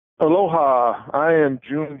Aloha, I am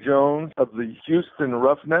June Jones of the Houston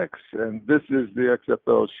Roughnecks, and this is the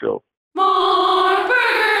XFL show. More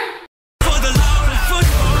burger! For the love of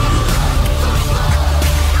football!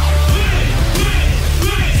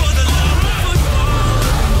 For the love of football!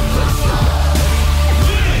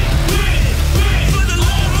 For the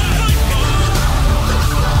love of football!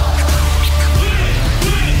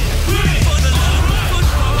 For the love of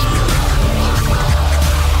football!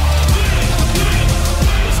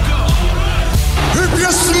 Let's go! If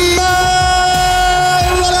you smell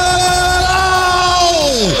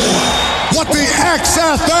what the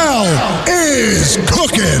XFL is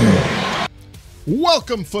cooking.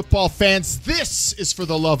 Welcome, football fans. This is For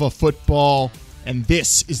the Love of Football, and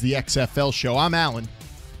this is the XFL show. I'm Alan.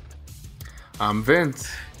 I'm Vince.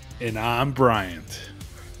 And I'm Bryant.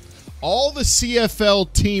 All the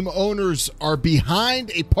CFL team owners are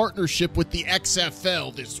behind a partnership with the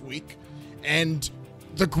XFL this week, and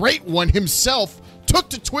the great one himself took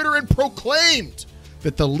to Twitter and proclaimed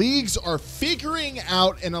that the leagues are figuring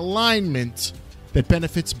out an alignment that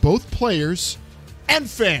benefits both players and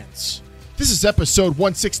fans. This is episode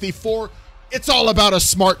 164. It's all about a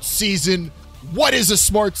smart season. What is a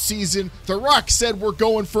smart season? The Rock said we're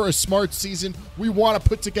going for a smart season. We want to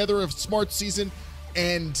put together a smart season,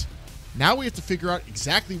 and now we have to figure out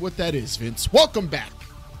exactly what that is, Vince. Welcome back.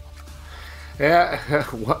 Yeah,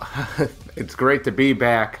 well, it's great to be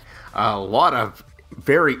back. A lot of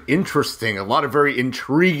very interesting, a lot of very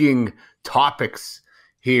intriguing topics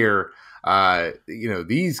here.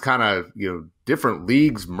 These kind of, different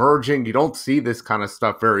leagues merging. You don't see this kind of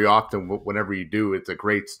stuff very often. Whenever you do, it's a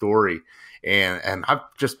great story. And I've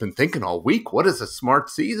just been thinking all week, what is a smart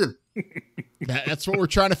season? That's what we're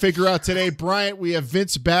trying to figure out today. Bryant, we have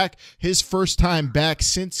Vince back, his first time back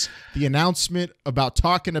since the announcement about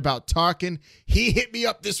talking. He hit me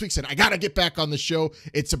up this week, said, I got to get back on the show.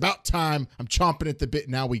 It's about time. I'm chomping at the bit.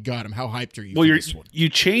 Now we got him. How hyped are you for this one? You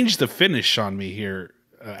changed the finish on me here,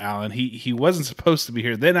 Alan. He wasn't supposed to be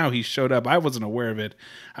here. Then now he showed up. I wasn't aware of it.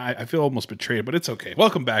 I feel almost betrayed, but it's okay.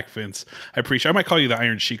 Welcome back, Vince. I might call you the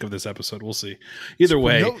Iron Sheik of this episode. We'll see. Either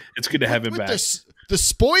way, it's good to have him back. The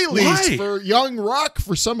spoilies for Young Rock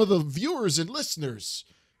for some of the viewers and listeners.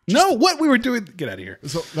 What we were doing. Get out of here.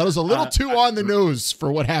 So that was a little too on the nose for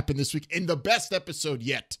what happened this week in the best episode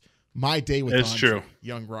yet. My Day with It's Andre, true.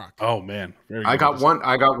 Young Rock. Oh man, I got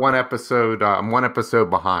one episode. I'm one episode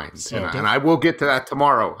behind, and I will get to that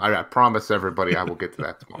tomorrow. I promise everybody, I will get to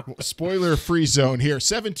that tomorrow. Spoiler free zone here.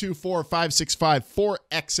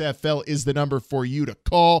 724-565-4XFL is the number for you to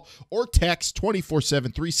call or text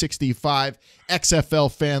 24/7 365 XFL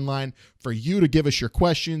Fan Line for you to give us your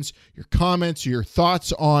questions, your comments, your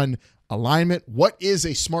thoughts on alignment. What is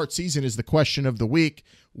a smart season is the question of the week.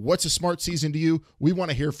 What's a smart season to you? We want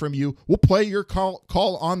to hear from you. We'll play your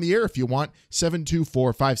call on the air if you want.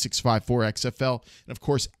 724-565-4XFL. And, of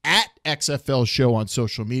course, at XFL Show on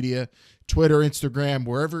social media, Twitter, Instagram,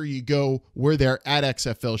 wherever you go, we're there at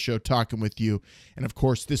XFL Show talking with you. And, of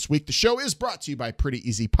course, this week the show is brought to you by Pretty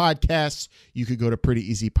Easy Podcasts. You could go to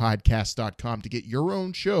prettyeasypodcast.com to get your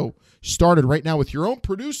own show started right now with your own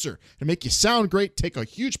producer to make you sound great, take a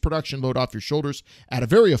huge production load off your shoulders at a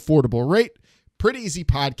very affordable rate.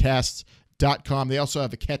 PrettyEasyPodcasts.com. They also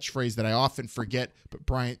have a catchphrase that I often forget, but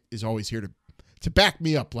Bryant is always here to back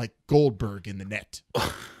me up like Goldberg in the net.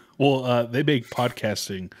 Well, they make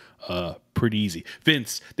podcasting pretty easy.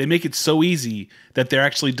 Vince, they make it so easy that they're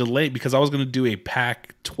actually delayed, because I was going to do a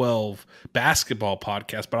Pac-12 basketball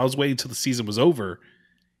podcast, but I was waiting until the season was over,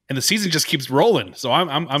 and the season just kees rolling. So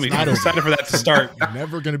I'm excited for that to start.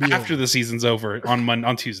 Never going to be after over. The seas's over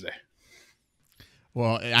on Tuesday.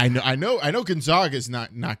 Well, I know Gonzaga is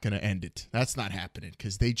not going to end it. That's not happening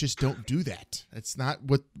because they just don't do that. That's not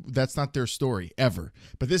their story ever.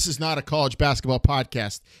 But this is not a college basketball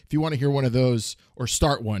podcast. If you want to hear one of those or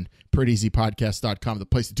start one, prettyeasypodcast.com, the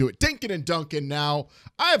place to do it. Dinkin' and Duncan now.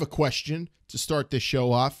 I have a question to start this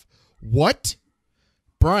show off. What?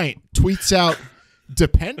 Bryant tweets out,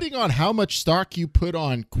 depending on how much stock you put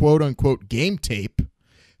on quote-unquote game tape,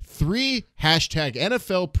 3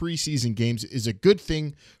 #NFL preseason games is a good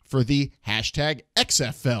thing for the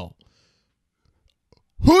 #XFL.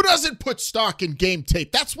 Who doesn't put stock in game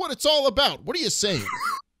tape? That's what it's all about. What are you saying?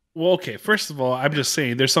 Well, okay, first of all, I'm just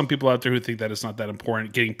saying there's some people out there who think that it's not that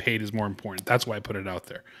important. Getting paid is more important. That's why I put it out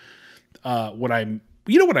there.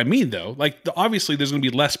 You know what I mean, though? Like, obviously, there's going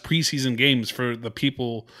to be less preseason games for the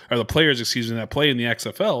people, or the players, that play in the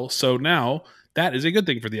XFL. So now that is a good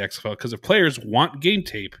thing for the XFL, because if players want game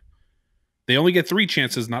tape, they only get 3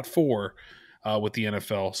 chances, not 4, with the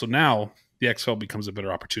NFL. So now the XFL becomes a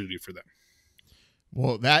better opportunity for them.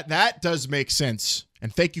 Well, that does make sense,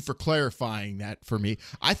 and thank you for clarifying that for me.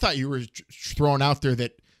 I thought you were throwing out there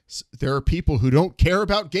that there are people who don't care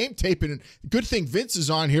about game tape, and good thing Vince is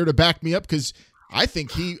on here to back me up because I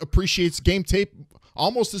think he appreciates game tape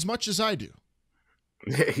almost as much as I do.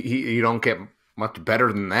 You don't get much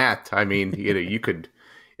better than that. I mean, you could,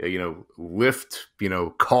 lift,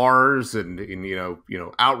 cars and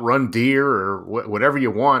outrun deer or whatever you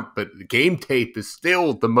want, but game tape is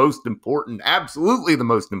still the most important, absolutely the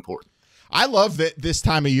most important. I love that this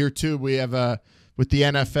time of year too. We have with the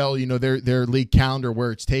NFL, their league calendar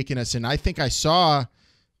where it's taking us, and I think I saw,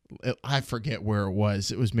 I forget where it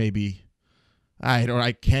was. It was maybe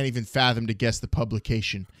I can't even fathom to guess the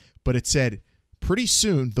publication, but it said pretty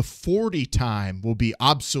soon the 40 time will be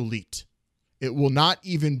obsolete. It will not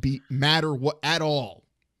even matter what at all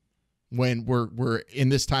when we're in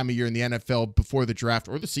this time of year in the NFL before the draft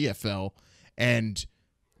or the CFL, and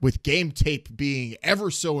with game tape being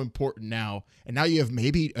ever so important now, and now you have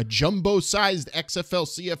maybe a jumbo-sized XFL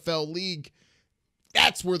CFL league.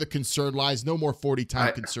 That's where the concern lies. No more 40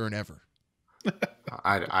 time concern ever.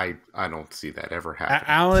 I don't see that ever happen.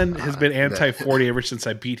 Alan has been anti-40 ever since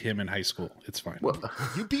I beat him in high school. It's fine. Well,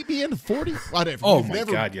 you beat me in 40? Whatever. Oh my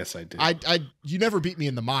God, yes I did. You never beat me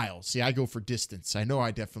in the mile. See, I go for distance. I know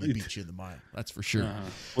I definitely beat you in the mile. That's for sure.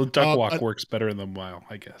 Well, duck walk works better in the mile,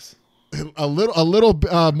 I guess. A little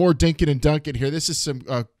more dinking and dunking here. This is some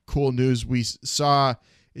cool news we saw.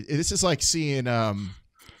 This is like seeing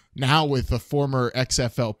now with the former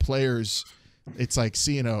XFL players. It's like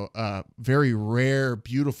seeing a very rare,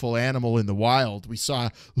 beautiful animal in the wild. We saw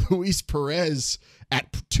Luis Perez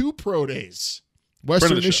at 2 pro days,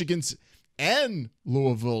 Western Michigan's and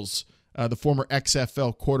Louisville's, the former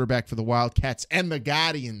XFL quarterback for the Wildcats and the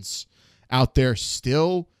Guardians out there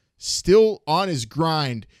still on his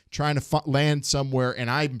grind, trying to land somewhere. And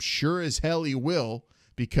I'm sure as hell he will,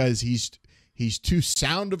 because he's too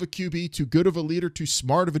sound of a QB, too good of a leader, too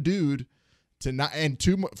smart of a dude to not, and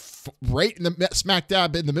right in the smack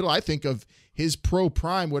dab in the middle, I think, of his pro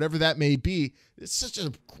prime, whatever that may be. It's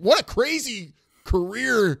what a crazy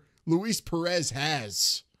career Luis Perez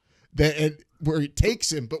has, where it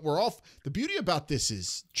takes him. But the beauty about this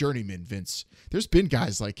is journeyman, Vince. There's been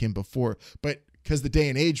guys like him before, but because the day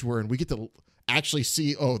and age we're in, we get to actually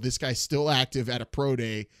see, this guy's still active at a pro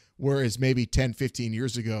day, whereas maybe 10, 15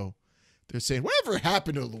 years ago, they're saying, whatever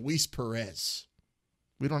happened to Luis Perez?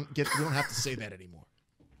 We don't have to say that anymore.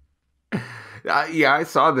 Yeah, I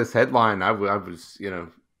saw this headline. I was,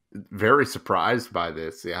 very surprised by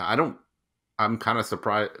this. Yeah, I'm kind of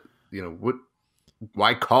surprised,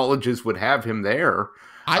 why colleges would have him there.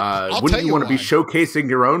 Wouldn't you want to be showcasing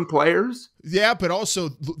your own players? Yeah, but also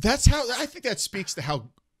that's how I think that speaks to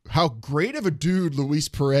how great of a dude Luis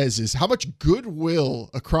Perez is, how much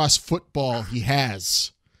goodwill across football he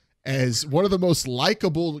has as one of the most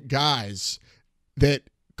likable guys, that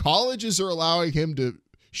colleges are allowing him to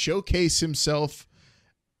showcase himself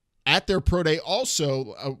at their pro day.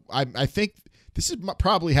 Also, I think this is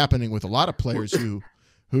probably happening with a lot of players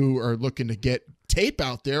who are looking to get tape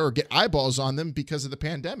out there or get eyeballs on them because of the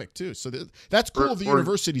pandemic too. So that's cool of the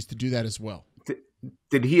universities to do that as well.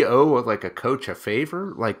 Did he owe a coach a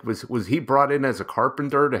favor? Like was he brought in as a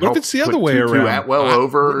carpenter to help? What if it's the other way around? Atwell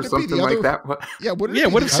over or something like that? Yeah.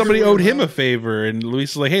 What if somebody owed him a favor and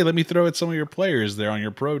Luis is like, hey, let me throw at some of your players there on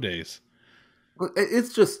your pro days? Well,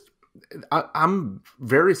 it's just I'm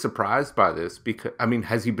very surprised by this because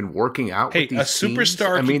has he been working out? Hey, with these a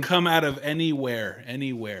superstar teams? can come out of anywhere.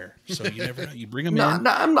 So you never know. You bring him in.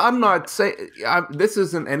 No, I'm not saying this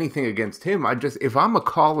isn't anything against him. If I'm a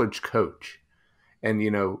college coach. And,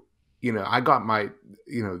 I got my,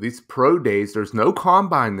 these pro days, there's no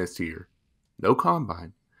combine this year, no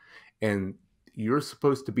combine. And you're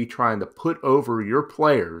supposed to be trying to put over your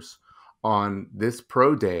players on this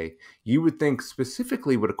pro day. You would think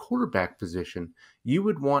specifically with a quarterback position, you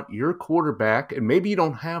would want your quarterback, and maybe you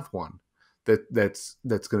don't have one that's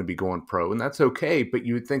going to be going pro, and that's okay. But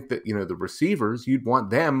you would think that, the receivers, you'd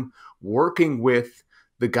want them working with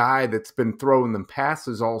the guy that's been throwing them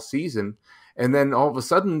passes all season. And then all of a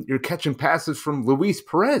sudden, you're catching passes from Luis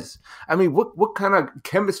Perez. What kind of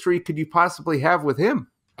chemistry could you possibly have with him?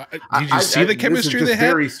 Did you see the chemistry they had?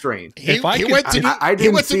 Very strange. He went to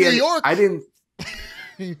New York. I didn't.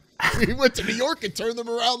 He went to New York and turned them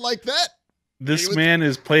around like that. This man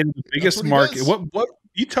is playing the biggest market. What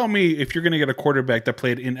you tell me if you're going to get a quarterback that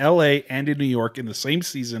played in LA and in New York in the same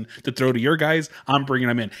season to throw to your guys? I'm bringing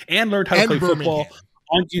him in and learned how to play football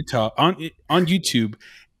on YouTube.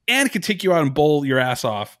 And can take you out and bowl your ass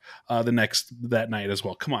off that night as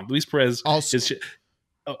well. Come on, Luis Perez. Also,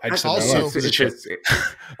 Oh, I just Also- said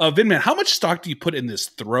Vinman, how much stock do you put in this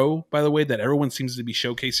throw, by the way, that everyone seems to be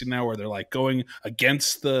showcasing now, where they're like going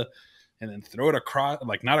against and then throw it across,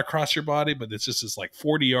 like not across your body, but it's just this like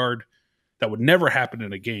 40-yard that would never happen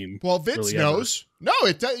in a game. Well, Vince really knows. No,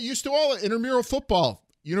 it used to all intramural football.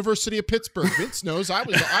 University of Pittsburgh. Vince knows. I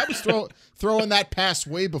was throwing that pass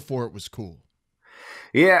way before it was cool.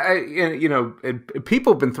 Yeah,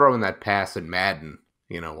 people have been throwing that pass in Madden,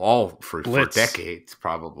 all for decades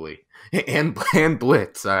probably, and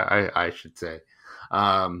blitz. I should say.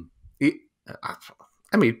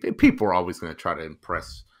 People are always going to try to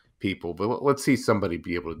impress people, but let's see somebody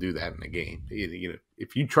be able to do that in a game.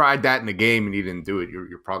 If you tried that in a game and you didn't do it,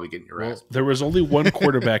 you're probably getting your ass. There was only one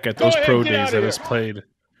quarterback at those pro days that has played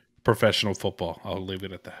professional football. I'll leave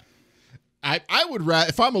it at that. I would rather,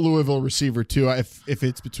 if I'm a Louisville receiver too, if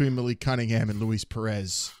it's between Malik Cunningham and Luis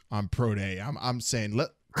Perez on pro day, I'm saying,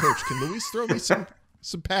 Coach, can Luis throw me some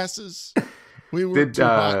passes? We were too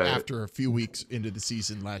hot after a few weeks into the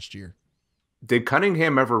season last year. Did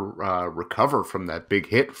Cunningham ever recover from that big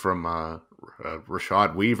hit from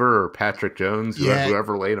Rashad Weaver or Patrick Jones,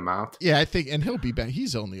 whoever laid him out? Yeah, I think, and he'll be back.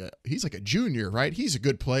 He's like a junior, right? He's a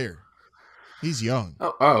good player. He's young.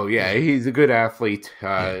 Oh yeah, he's a good athlete.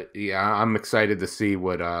 Yeah, I'm excited to see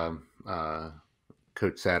what Coach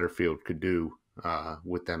Satterfield could do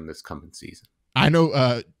with them this coming season. I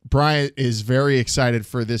know Brian is very excited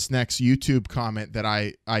for this next YouTube comment that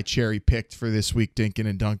I cherry picked for this week, Dinkin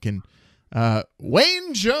and Duncan.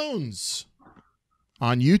 Wayne Jones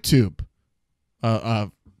on YouTube.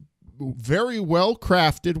 Very well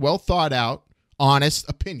crafted, well thought out, honest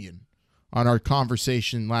opinion on our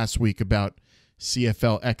conversation last week about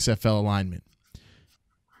CFL, XFL alignment.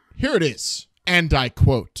 Here it is, and I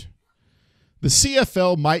quote, "The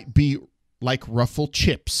CFL might be like Ruffle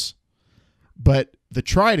chips, but the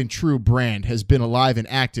tried and true brand has been alive and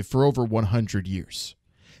active for over 100 years.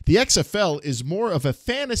 The XFL is more of a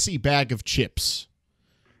fantasy bag of chips,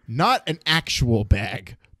 not an actual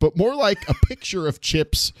bag, but more like a picture of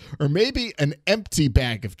chips or maybe an empty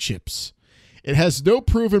bag of chips. It has no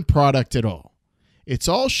proven product at all. It's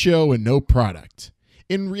all show and no product.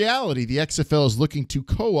 In reality, the XFL is looking to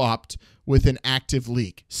co-opt with an active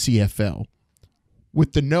league, CFL,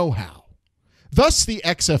 with the know-how. Thus, the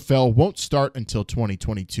XFL won't start until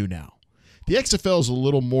 2022 now. The XFL is a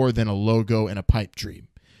little more than a logo and a pipe dream.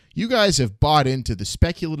 You guys have bought into the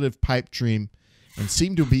speculative pipe dream and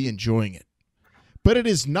seem to be enjoying it. But it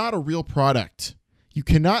is not a real product. You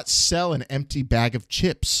cannot sell an empty bag of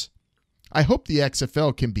chips. I hope the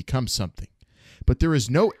XFL can become something. But there is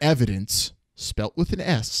no evidence, spelt with an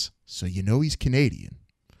S, so you know he's Canadian.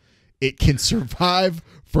 It can survive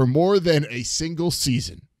for more than a single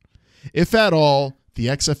season. If at all, the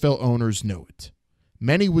XFL owners know it.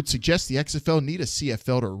 Many would suggest the XFL need a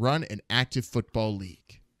CFL to run an active football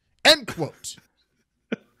league." End quote.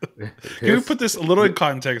 Can we put this a little in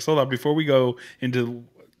context? Hold on, before we go into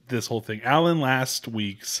this whole thing. Alan last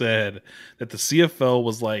week said that the XFL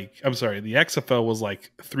was like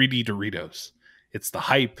 3D Doritos. It's the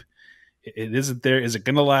hype. It isn't there. Is it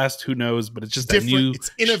going to last? Who knows? But it's just Different. a new,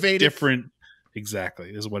 It's innovative. different. Exactly,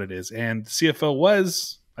 is what it is. And CFL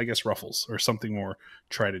was, I guess, Ruffles or something more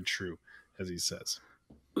tried and true, as he says.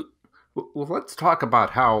 Well, let's talk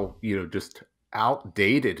about how just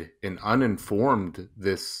outdated and uninformed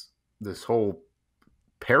this whole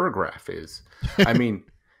paragraph is. I mean,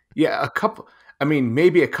 yeah,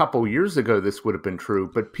 maybe a couple years ago this would have been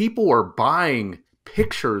true, but people are buying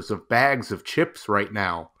pictures of bags of chips right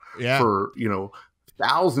now for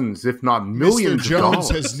thousands, if not millions. Mr. Jones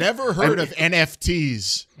of dollars. has never heard of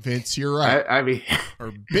NFTs, Vince. You're right.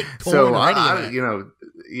 Or Bitcoin so or any of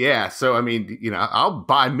that. So I'll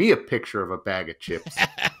buy me a picture of a bag of chips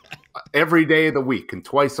every day of the week and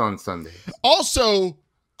twice on Sunday. Also,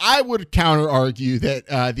 I would counter argue that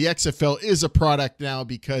the XFL is a product now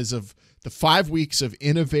because of the 5 weeks of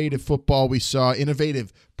innovative football we saw,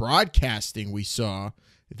 innovative broadcasting we saw,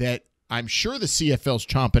 that I'm sure the CFL's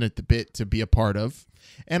chomping at the bit to be a part of.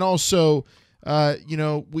 And also, the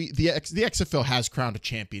XFL has crowned a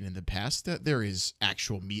champion in the past. There is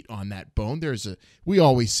actual meat on that bone. We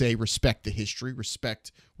always say respect the history,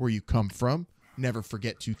 respect where you come from, never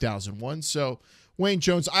forget 2001. So Wayne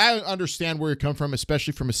Jones, I understand where you come from,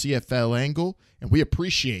 especially from a CFL angle, and we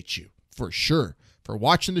appreciate you for sure for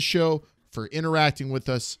watching the show, for interacting with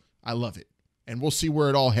us. I love it, and we'll see where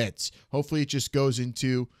it all heads. Hopefully, it just goes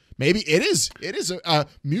into maybe it is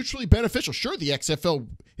mutually beneficial. Sure, the XFL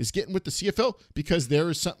is getting with the CFL because there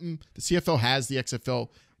is something the CFL has, the XFL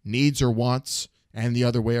needs or wants, and the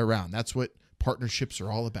other way around. That's what partnerships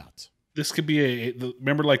are all about. This could be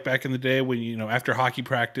remember like back in the day when, after hockey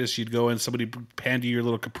practice, you'd go and somebody hand you your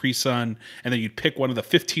little Capri Sun, and then you'd pick one of the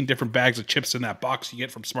 15 different bags of chips in that box you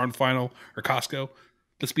get from Smart & Final or Costco.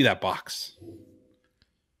 Let's be that box.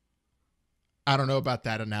 I don't know about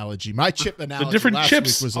that analogy. My chip analogy the different last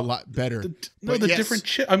chips week was a lot better. Different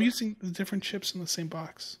chip. I'm using the different chips in the same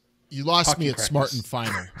box. You lost Hockey me at practice. Smart and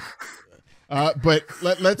Final. But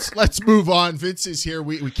let's move on. Vince is here.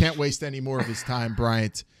 We can't waste any more of his time,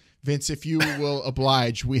 Bryant. Vince, if you will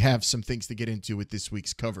oblige, we have some things to get into with this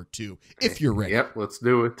week's cover too, if you're ready. Yep, let's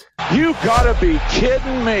do it. You gotta be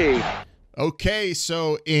kidding me. Okay,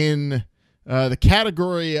 so in the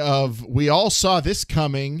category of we all saw this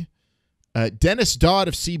coming, Dennis Dodd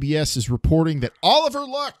of CBS is reporting that Oliver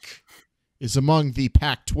Luck is among the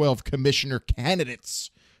Pac-12 commissioner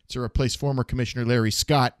candidates to replace former Commissioner Larry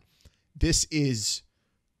Scott. This is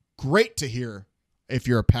great to hear if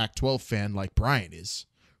you're a Pac-12 fan like Brian is,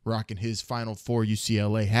 rocking his Final Four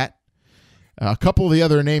UCLA hat. A couple of the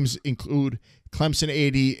other names include Clemson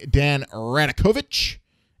AD Dan Radakovich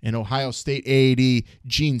and Ohio State AD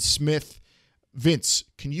Gene Smith. Vince,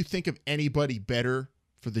 can you think of anybody better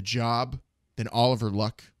for the job than Oliver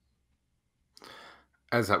Luck?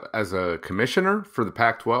 As a commissioner for the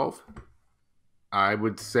Pac-12, I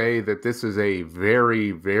would say that this is a very,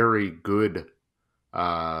 very good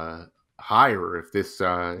hire if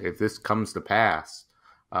this comes to pass.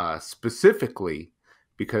 Specifically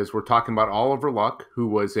because we're talking about Oliver Luck, who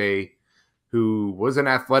was an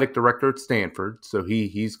athletic director at Stanford, so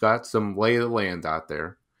he's got some lay of the land out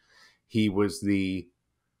there. He was the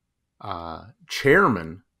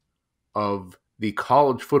chairman of the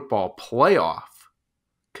college football playoff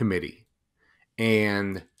committee,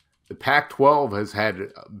 and the Pac-12 has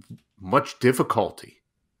had much difficulty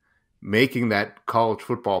making that college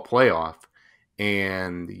football playoff,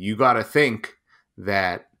 and you got to think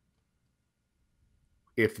that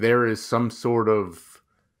if there is some sort of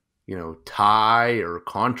tie or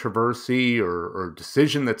controversy or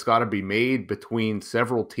decision that's got to be made between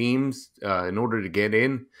several teams in order to get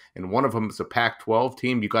in, and one of them is a Pac-12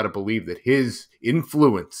 team, you got to believe that his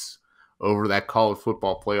influence over that college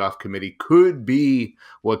football playoff committee could be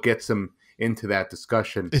what gets him into that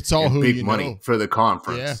discussion. It's all who big you money know. for the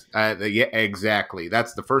conference. Yeah. Yeah, exactly.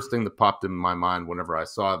 That's the first thing that popped in my mind whenever I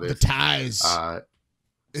saw this. The ties.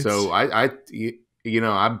 So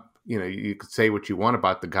you could say what you want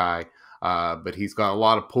about the guy, but he's got a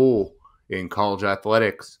lot of pull in college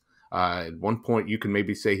athletics. At one point, you can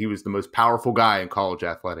maybe say he was the most powerful guy in college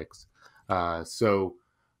athletics. So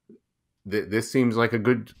this seems like a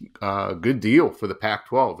good deal for the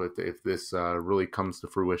Pac-12 if this really comes to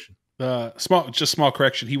fruition. Small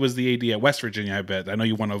correction. He was the AD at West Virginia. I bet. I know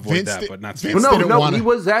you want to avoid that, but not Vince Stanford. He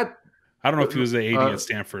was at. I don't know if he was the AD at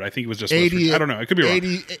Stanford. I think he was just AD West Virginia. I don't know. I could be wrong.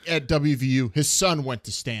 AD at WVU. His son went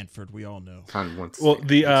to Stanford. We all know. Well,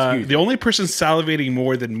 the only person salivating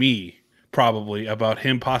more than me probably about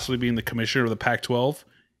him possibly being the commissioner of the Pac-12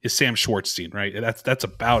 is Sam Schwartzstein, right? That's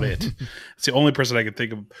about it. It's the only person I can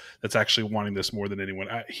think of that's actually wanting this more than anyone.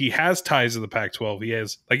 He has ties to the Pac-12. He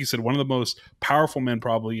has, like you said, one of the most powerful men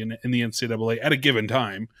probably in the NCAA at a given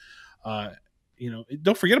time.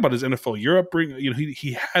 Don't forget about his NFL Europe.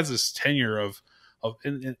 He has this tenure of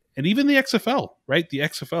and even the XFL, right? The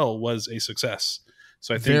XFL was a success.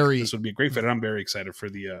 So I think this would be a great fit, and I'm very excited for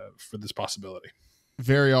this possibility.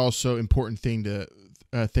 Very also important thing to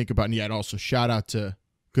think about. And I'd also shout out to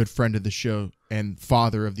good friend of the show and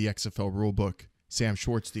father of the XFL rulebook, Sam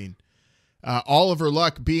Schwartzstein. Oliver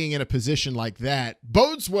Luck being in a position like that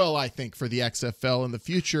bodes well, I think, for the XFL in the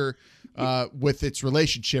future with its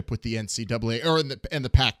relationship with the NCAA or in the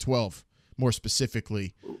Pac-12 more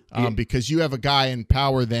specifically, because you have a guy in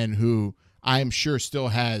power then who I am sure still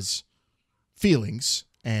has feelings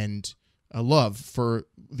and a love for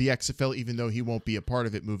the XFL, even though he won't be a part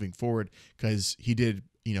of it moving forward, because he did,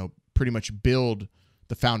 pretty much build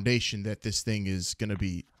the foundation that this thing is going to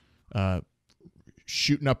be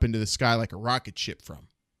shooting up into the sky like a rocket ship from.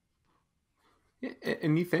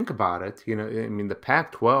 And you think about it, the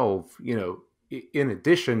Pac-12, in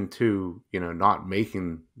addition to, not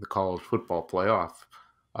making the college football playoff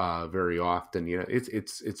very often,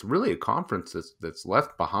 it's really a conference that's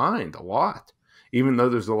left behind a lot. Even though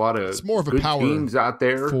there's a lot of it's more of a good power teams out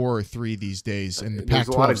there, 4 or 3 these days, and the there's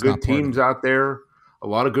Pac-12 a lot of good teams out. out there, a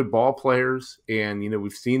lot of good ball players, and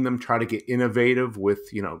we've seen them try to get innovative with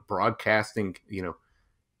broadcasting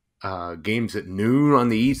games at noon on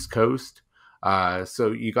the East Coast.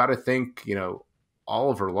 So you got to think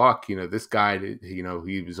Oliver Luck, this guy,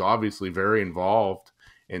 he was obviously very involved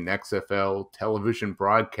in XFL television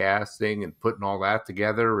broadcasting and putting all that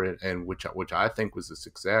together, and which I think was a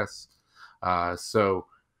success. So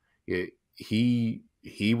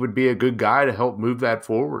he would be a good guy to help move that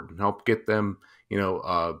forward and help get them,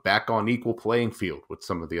 back on equal playing field with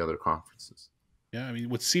some of the other conferences. Yeah, I mean,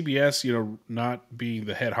 with CBS, not being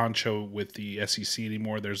the head honcho with the SEC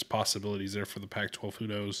anymore, there's possibilities there for the Pac-12. Who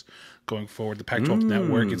knows going forward? The Pac-12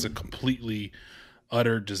 network is a completely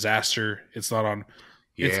utter disaster. It's not on.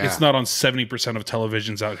 It's not on 70% of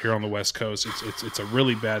televisions out here on the West Coast. It's a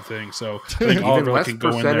really bad thing. So I think even less can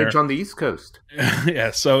go percentage on the East Coast.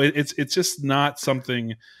 Yeah, so it's just not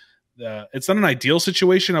something. It's not an ideal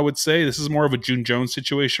situation, I would say. This is more of a June Jones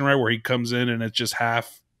situation, right, where he comes in and it's just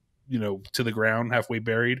half, to the ground, halfway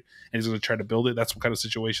buried, and he's going to try to build it. That's what kind of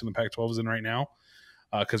situation the Pac-12 is in right now.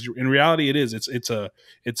 Because in reality, it is. It's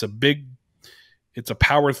a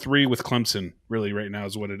power 3 with Clemson, really, right now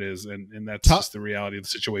is what it is, and that's just the reality of the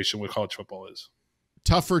situation with college football is.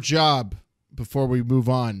 Tougher job. Before we move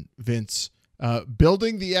on, Vince,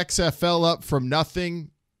 building the XFL up from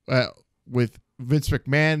nothing with Vince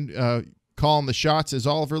McMahon calling the shots as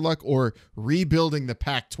Oliver Luck, or rebuilding the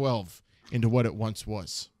Pac-12 into what it once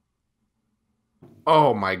was.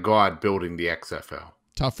 Oh my God, building the XFL.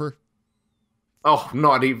 Tougher? Oh,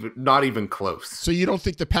 not even close. So you don't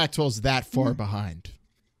think the Pac-12 is that far behind?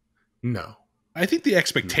 No. I think the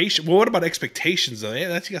expectation. Well, what about expectations though?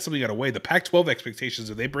 That's got something got to weigh. The Pac-12 expectations,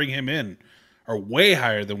 if they bring him in, are way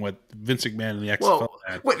higher than what Vince McMahon and the XFL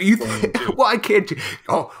had. What you think? Why can't you?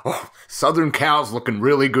 Oh, Southern Cal's looking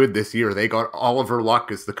really good this year. They got Oliver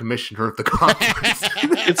Luck as the commissioner of the conference.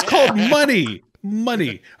 It's called money.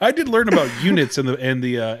 Money. I did learn about units and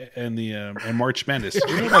March Madness.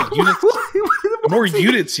 About units? The more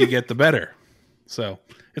units you get, the better. So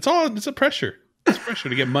it's a pressure. It's pressure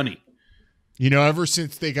to get money. Ever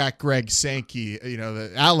since they got Greg Sankey,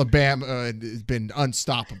 the Alabama has been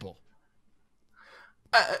unstoppable.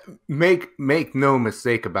 Make no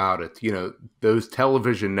mistake about it. Those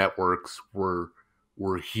television networks were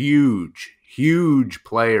huge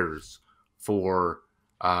players for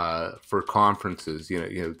conferences.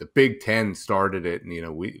 The Big Ten started it,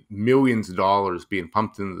 and millions of dollars being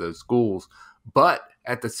pumped into those schools. But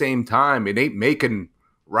at the same time, it ain't making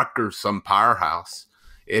Rutgers some powerhouse.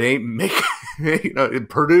 It ain't making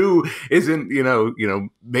Purdue isn't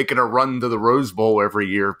making a run to the Rose Bowl every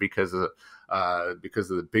year because of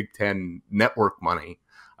the Big Ten network money.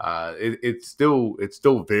 It's still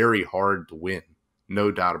very hard to win,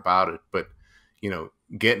 no doubt about it. But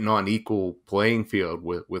getting on equal playing field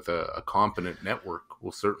with a competent network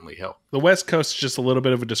will certainly help. The West Coast is just a little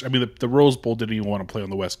bit of the Rose Bowl didn't even want to play on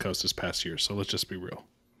the West Coast this past year, so let's just be real.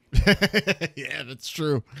 Yeah, that's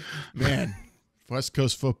true. Man, West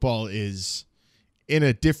Coast football is in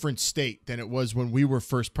a different state than it was when we were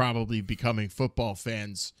first probably becoming football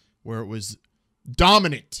fans, where it was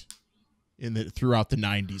dominant throughout the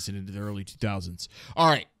 90s and into the early 2000s. All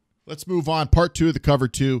right, let's move on. Part 2 of the Cover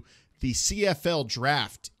 2. The CFL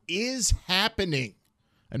draft is happening.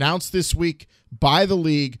 Announced this week by the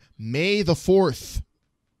league, May the 4th.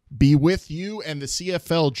 Be with you and the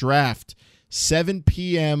CFL draft, 7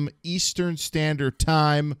 p.m. Eastern Standard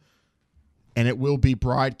Time, and it will be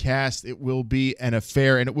broadcast. It will be an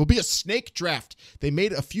affair, and it will be a snake draft. They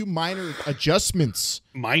made a few minor adjustments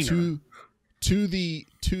to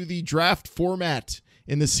the draft format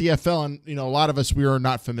in the CFL, and a lot of us, we are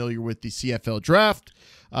not familiar with the CFL draft.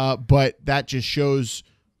 But that just shows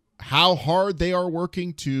how hard they are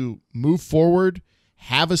working to move forward,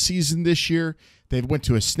 have a season this year. They went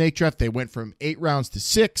to a snake draft. They went from 8 rounds to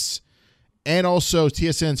 6. And also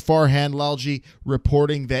TSN's Farhan Lalji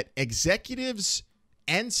reporting that executives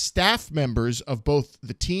and staff members of both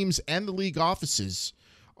the teams and the league offices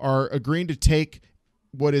are agreeing to take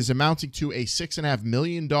what is amounting to a $6.5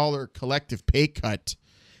 million collective pay cut.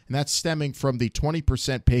 And that's stemming from the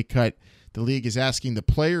 20% pay cut the league is asking the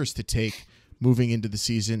players to take moving into the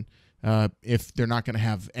season if they're not going to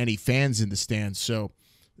have any fans in the stands. So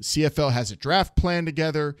the CFL has a draft plan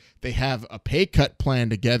together. They have a pay cut plan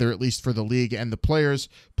together, at least for the league and the players.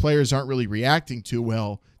 Players aren't really reacting too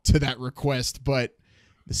well to that request, but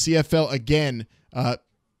the CFL, again,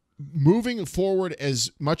 moving forward as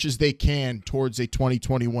much as they can towards a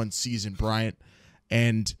 2021 season, Bryant.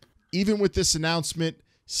 And even with this announcement,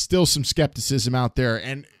 still some skepticism out there.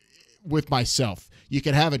 And with myself, you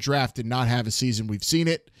can have a draft and not have a season. We've seen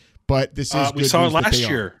it, but this is we saw it last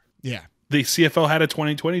year. Yeah, the CFL had a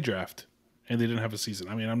 2020 draft and they didn't have a season.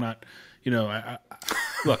 I mean, I'm not,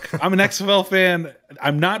 look, I'm an XFL fan.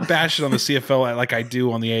 I'm not bashing on the CFL like I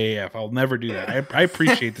do on the AAF. I'll never do that. I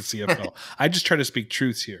appreciate the CFL. I just try to speak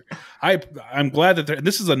truths here. I'm glad that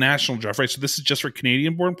this is a national draft, right? So this is just for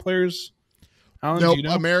Canadian-born players. Alan, no, do you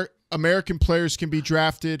know? American players can be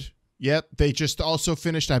drafted. Yep. They just also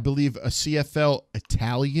finished, I believe, a CFL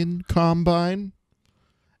Italian combine.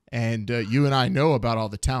 And you and I know about all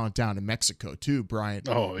the talent down in Mexico too, Brian.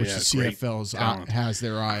 Oh, which yeah, the CFL's has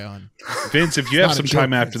their eye on. Vince, if you have some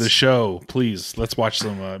time after Vince. the show, please let's watch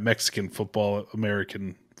some Mexican football,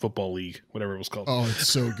 American Football League, whatever it was called. Oh, it's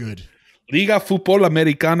so good. Liga Fútbol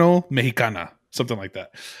Americano Mexicana, something like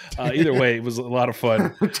that. Either way, it was a lot of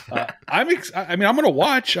fun. I'm going to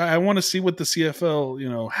watch. I want to see what the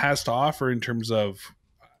CFL, has to offer in terms of.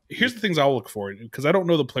 Here's the things I'll look for, because I don't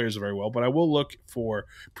know the players very well, but I will look for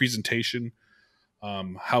presentation,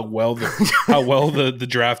 how well the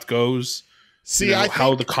draft goes. See,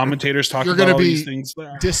 how the commentators talk about all these things.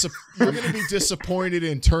 You're going to be disappointed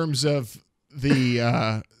in terms of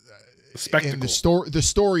the spectacle, and the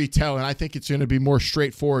storytelling. I think it's going to be more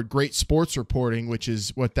straightforward, great sports reporting, which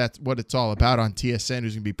is what it's all about on TSN,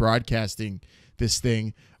 who's going to be broadcasting this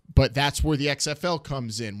thing. But that's where the XFL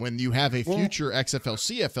comes in. When you have a future XFL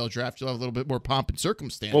CFL draft, you'll have a little bit more pomp and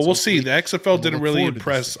circumstance. Well, we'll see. The XFL didn't really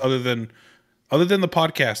impress other than the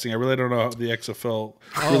podcasting. I really don't know how the XFL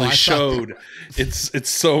really showed. It's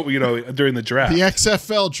so, during the draft. The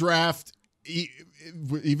XFL draft,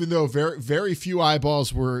 even though very, very few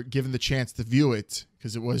eyeballs were given the chance to view it,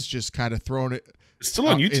 because it was just kind of thrown it. It's still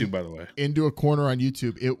on YouTube, by the way. Into a corner on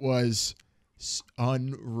YouTube. It was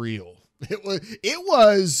unreal. It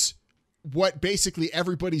was what basically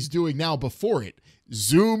everybody's doing now before it.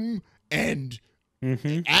 Zoom and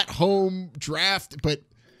at-home draft, but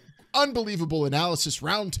unbelievable analysis,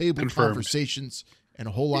 roundtable conversations, and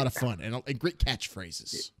a whole lot of fun and great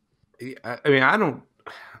catchphrases. I mean, I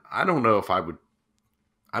don't know if I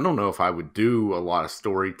would do a lot of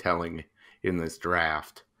storytelling in this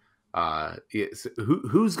draft.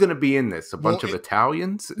 Who's going to be in this? A bunch of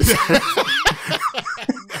Italians?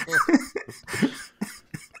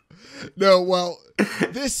 No, well,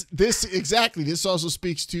 this also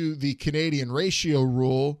speaks to the Canadian ratio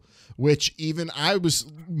rule, which even I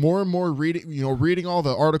was more and more reading all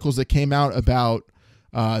the articles that came out about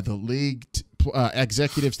the league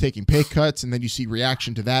executives taking pay cuts, and then you see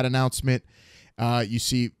reaction to that announcement. You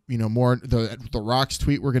see, more the Rock's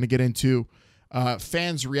tweet we're going to get into.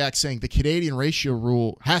 Fans react saying the Canadian ratio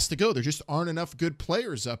rule has to go. There just aren't enough good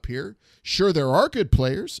players up here. Sure, there are good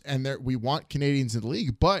players, and we want Canadians in the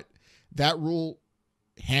league, but that rule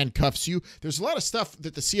handcuffs you. There's a lot of stuff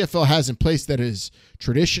that the CFL has in place that is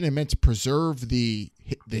tradition and meant to preserve the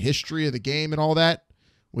history of the game and all that,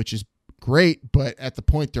 which is great. But at the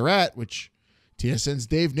point they're at, which TSN's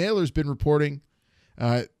Dave Naylor's been reporting,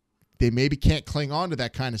 they maybe can't cling on to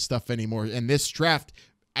that kind of stuff anymore. And this draft,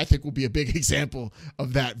 I think, will be a big example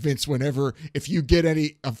of that, Vince. If you get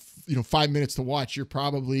any 5 minutes to watch, you're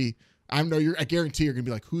probably, I guarantee you're going to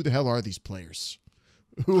be like, who the hell are these players?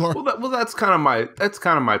 Well, that's kind of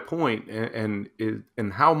my point,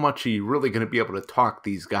 and how much are you really going to be able to talk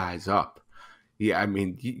these guys up? Yeah, I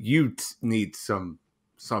mean, you need some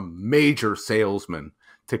major salesman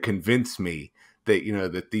to convince me that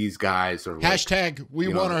that these guys are hashtag we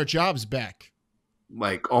want our jobs back.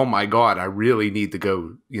 Like, oh my God, I really need to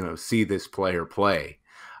go see this player play.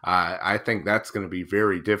 I think that's going to be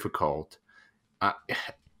very difficult.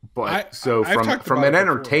 But from an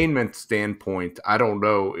entertainment standpoint, I don't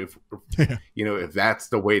know if if that's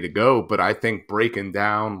the way to go. But I think breaking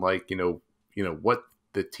down what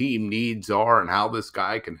the team needs are and how this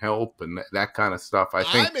guy can help and that kind of stuff, I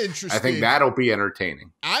think that'll be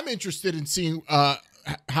entertaining. I'm interested in seeing how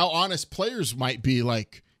honest players might be.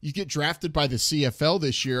 Like, you get drafted by the CFL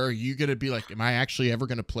this year, are you going to be like, am I actually ever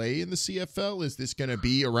going to play in the CFL? Is this going to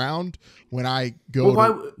be around when I go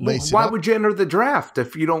why would you enter the draft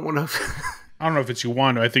if you don't want to? I don't know if it's you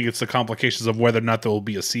want to. I think it's the complications of whether or not there will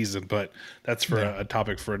be a season, but that's for a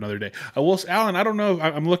topic for another day. Alan, I don't know.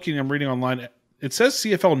 I'm reading online. It says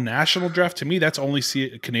CFL National Draft. To me, that's only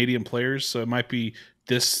Canadian players, so it might be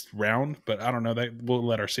this round, but I don't know. That we'll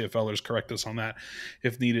let our CFLers correct us on that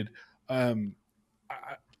if needed.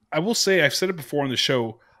 I will say, I've said it before on the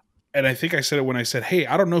show, and I think I said it when I said, hey,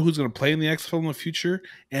 I don't know who's going to play in the XFL in the future,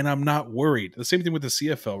 and I'm not worried. The same thing with the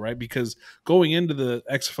CFL, right? Because going into the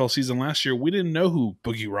XFL season last year, we didn't know who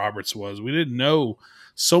Boogie Roberts was. We didn't know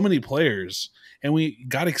so many players, and we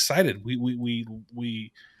got excited. We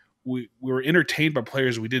were entertained by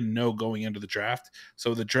players we didn't know going into the draft.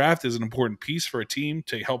 So the draft is an important piece for a team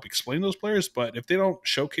to help explain those players, but if they don't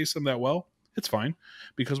showcase them that well, it's fine,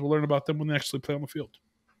 because we'll learn about them when they actually play on the field.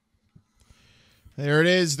 There it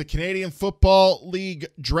is, the Canadian Football League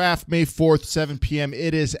draft, May 4th, 7 p.m.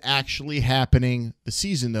 It is actually happening. The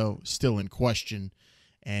season, though, still in question.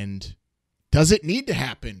 And does it need to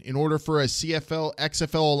happen in order for a CFL,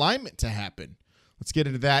 XFL alignment to happen? Let's get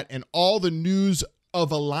into that and all the news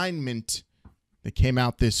of alignment that came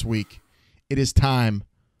out this week. It is time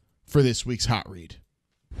for this week's Hot Read.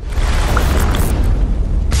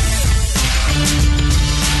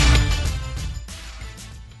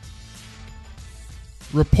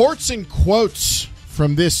 Reports and quotes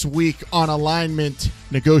from this week on alignment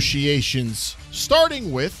negotiations,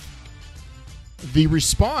 starting with the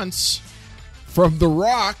response from The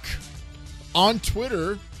Rock on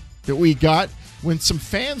Twitter that we got when some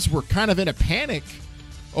fans were kind of in a panic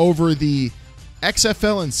over the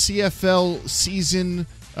XFL and CFL season,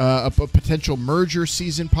 a potential merger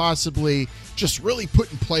season possibly, just really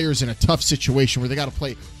putting players in a tough situation where they got to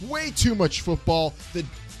play way too much football,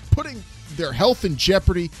 putting their health in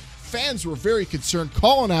jeopardy. Fans were very concerned,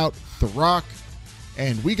 calling out The Rock,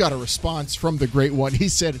 and we got a response from the great one. He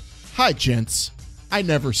said, "Hi, gents. I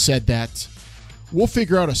never said that. We'll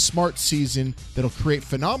figure out a smart season that'll create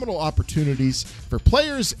phenomenal opportunities for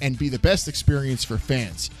players and be the best experience for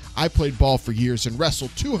fans. I played ball for years and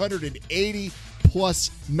wrestled 280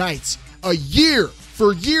 plus nights a year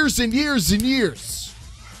for years and years and years.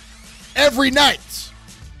 Every night.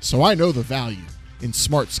 So I know the value in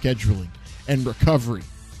smart scheduling and recovery."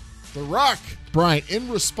 The Rock, Brian, in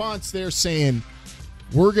response there saying,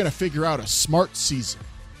 we're going to figure out a smart season.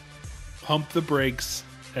 Pump the brakes,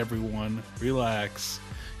 everyone. Relax.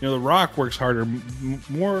 You know, The Rock works harder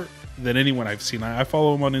more than anyone I've seen. I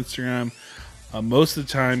follow him on Instagram. Most of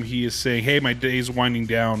the time he is saying, hey, my day's winding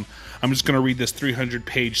down. I'm just going to read this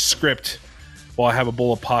 300-page script while I have a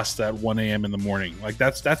bowl of pasta at 1 a.m. in the morning. Like,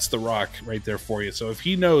 that's The Rock right there for you. So if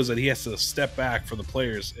he knows that he has to step back for the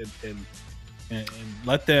players and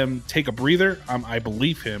let them take a breather, I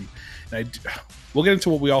believe him. And we'll get into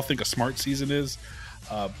what we all think a smart season is,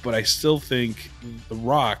 but I still think The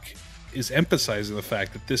Rock is emphasizing the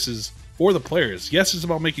fact that this is for the players. Yes, it's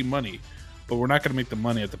about making money, but we're not going to make the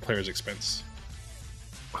money at the players' expense.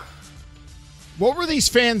 What were these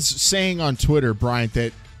fans saying on Twitter, Bryant,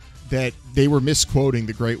 that they were misquoting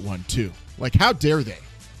the great one, too? Like, how dare they?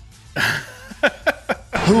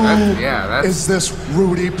 Is this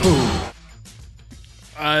Rudy Poo?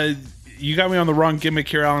 You got me on the wrong gimmick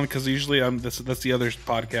here, Alan, because usually that's the other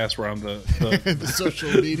podcast where I'm the the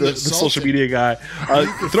social media the social media guy.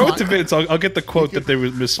 Throw it to Vince. I'll get the quote that they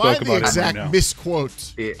misspoke about. The exact right now.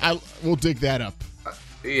 misquote. Yeah. We'll dig that up.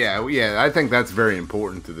 Yeah, I think that's very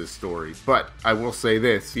important to this story. But I will say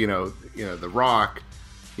this, The Rock,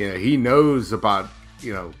 he knows about,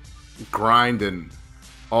 grinding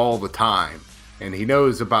all the time, and he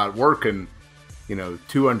knows about working,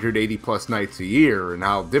 280 plus nights a year and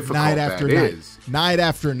how difficult that is. Night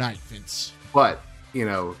after night, Vince. But,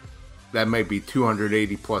 that may be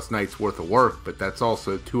 280 plus nights worth of work, but that's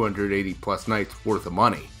also 280 plus nights worth of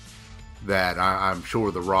money that I'm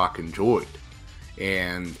sure The Rock enjoyed.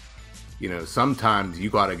 And, sometimes you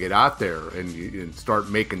got to get out there and start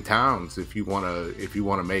making towns if you want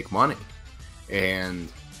to make money.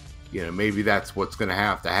 And, maybe that's what's going to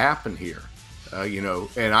happen here.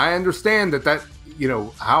 And I understand that,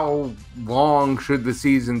 how long should the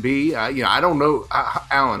season be? I don't know,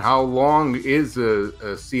 Alan, how long is a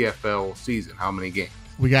CFL season? How many games?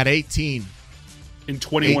 We got 18. In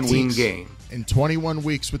 21 18 weeks. games. In 21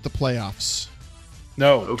 weeks with the playoffs.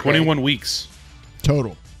 No, Okay. 21 weeks.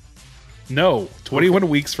 Total. No, 21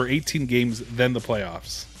 weeks for 18 games, then the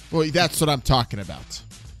playoffs. Well, that's what I'm talking about.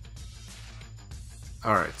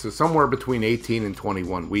 All right, so somewhere between 18 and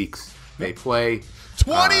 21 weeks they play.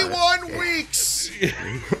 21 weeks!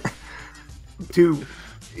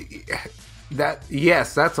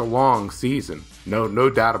 That's a long season. No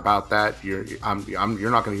doubt about that. You're not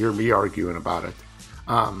going to hear me arguing about it.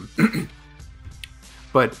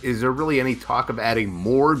 But is there really any talk of adding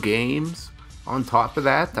more games on top of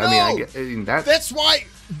that? No, I mean, that's why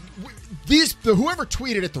whoever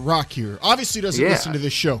tweeted at The Rock here obviously doesn't listen to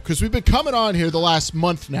this show, because we've been coming on here the last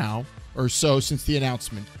month now or so since the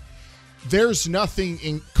announcement. There's nothing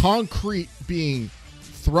in concrete being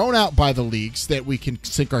thrown out by the leagues that we can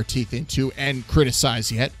sink our teeth into and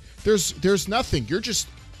criticize yet. There's nothing. You're just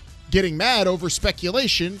getting mad over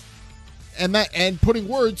speculation and putting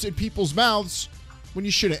words in people's mouths when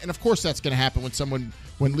you shouldn't. And of course that's going to happen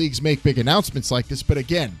when leagues make big announcements like this. But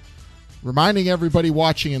again, reminding everybody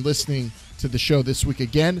watching and listening to the show this week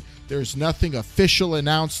again, there's nothing official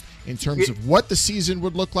announced in terms of what the season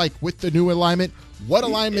would look like with the new alignment, what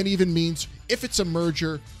alignment even means, if it's a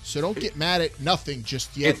merger. So don't get mad at nothing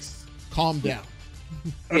just yet. Calm down.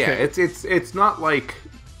 Yeah, it's not like,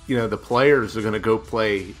 the players are going to go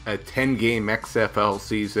play a 10-game XFL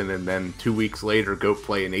season and then 2 weeks later go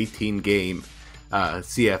play an 18-game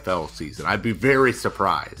CFL season. I'd be very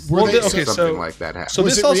surprised if something like that happened. So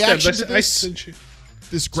Was this it all reaction said, to I this? sent you.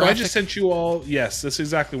 This So I graphic. just sent you all. Yes, that's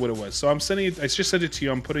exactly what it was. So I'm sending it. I just sent it to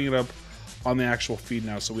you. I'm putting it up on the actual feed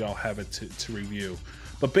now, so we all have it to review.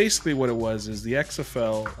 But basically, what it was is the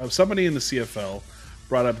XFL. Somebody in the CFL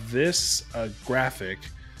brought up this graphic.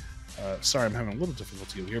 Sorry, I'm having a little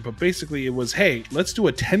difficulty here, but basically, it was, hey, let's do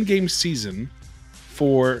a 10-game season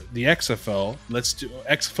for the XFL. Let's do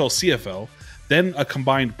XFL CFL, then a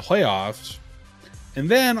combined playoffs. And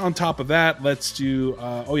then on top of that, let's do,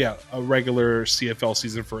 a regular CFL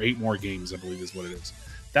season for 8 more games, I believe is what it is.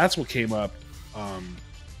 That's what came up.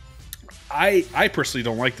 I personally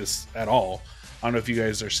don't like this at all. I don't know if you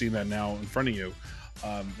guys are seeing that now in front of you.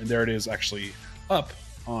 And there it is actually up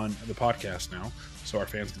on the podcast now, so our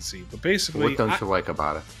fans can see. But basically, What don't you like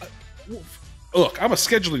about it? Look, I'm a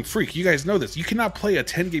scheduling freak. You guys know this. You cannot play a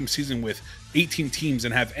 10-game season with 18 teams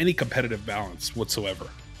and have any competitive balance whatsoever.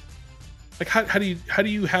 Like, how do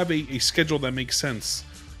you have a schedule that makes sense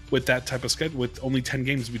with that type of schedule with only 10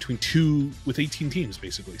 games between 18 teams,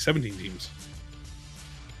 basically 17 teams?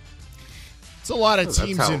 It's a lot of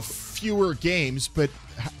teams in fewer games, but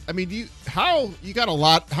I mean, how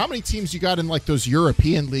many teams you got in like those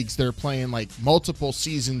European leagues that are playing like multiple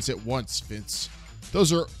seasons at once, Vince?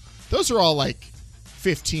 Those are all like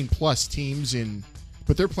 15 plus teams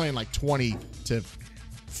but they're playing like 20 to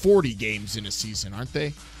 40 games in a season, aren't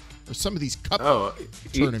they? Or some of these cup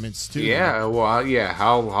tournaments too. Yeah, well, yeah.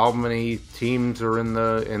 How many teams are in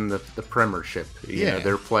the Premiership? You know,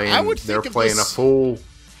 they're playing. They're playing a full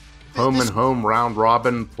home round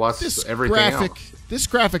robin plus everything else. This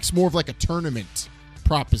graphic's more of like a tournament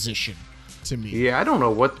proposition to me. Yeah, I don't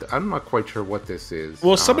know I'm not quite sure what this is.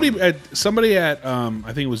 Well, somebody at I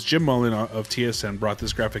think it was Jim Mullen of TSN brought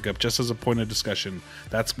this graphic up just as a point of discussion.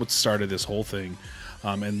 That's what started this whole thing.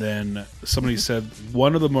 And then somebody said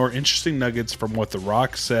one of the more interesting nuggets from what The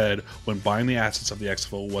Rock said when buying the assets of the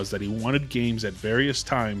XFL was that he wanted games at various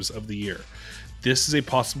times of the year. This is a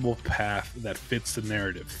possible path that fits the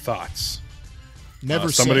narrative. Thoughts?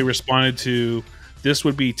 Somebody responded to, this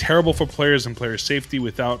would be terrible for players and player safety.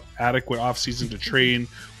 Without adequate offseason to train,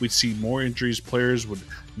 we'd see more injuries. Players would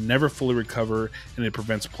never fully recover, and it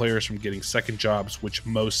prevents players from getting second jobs, which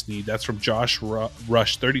most need. That's from Josh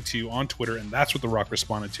Rush 32 on Twitter, and that's what The Rock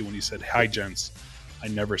responded to when he said, "Hi, gents, I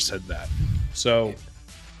never said that." So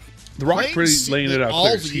The Rock pretty laying it out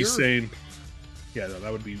there. He's saying, yeah, no,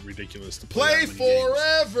 that would be ridiculous to play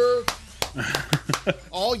forever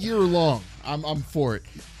all year long. I'm for it.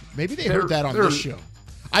 Maybe they heard that on this show.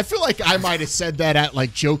 I feel like I might have said that at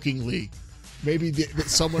like jokingly. Maybe that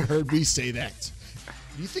someone heard me say that.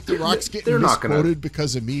 Do you think The Rock's getting misquoted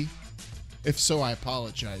because of me? If so, I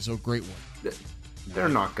apologize. Oh, great one. They're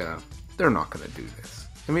not gonna do this.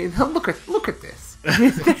 I mean, look at this. I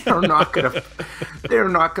mean, they're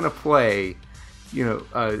not gonna play.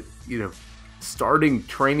 Starting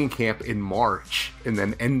training camp in March and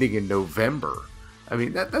then ending in November. I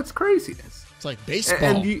mean, that's craziness. It's like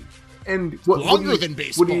baseball. Longer than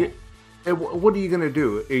baseball. What are you going to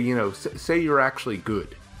do? Say you're actually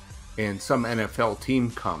good and some NFL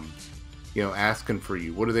team comes, asking for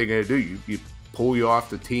you. What are they going to do? You pull you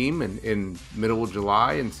off the team in middle of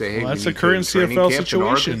July and say, hey, that's a current CFL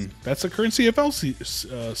situation. That's a current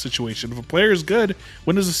CFL situation. If a player is good,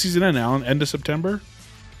 when does the season end, Alan? End of September?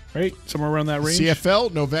 Right? Somewhere around that range?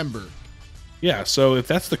 CFL, November. Yeah, so if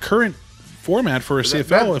that's the current format for a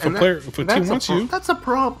CFL, if a team wants you... That's a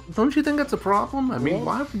problem. Don't you think that's a problem? I mean,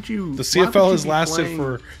 why would you... The CFL has lasted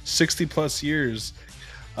for 60-plus years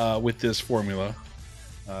with this formula,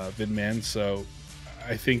 Vidman, so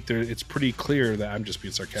I think it's pretty clear that I'm just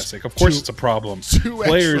being sarcastic. Of course it's a problem.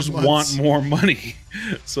 Players want more money,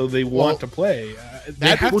 so they want to play.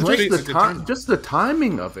 Just the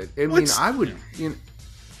timing of it. I mean, I would...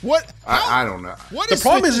 What? I don't know. The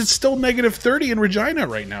problem is it's still -30 in Regina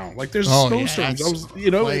right now. Like there's snowstorms.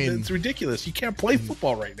 It's ridiculous. You can't play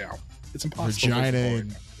football right now. It's impossible. Regina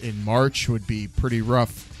in March would be pretty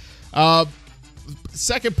rough.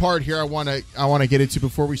 Second part here I want to get into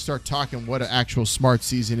before we start talking what an actual smart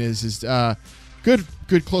season is good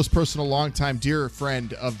close personal longtime dear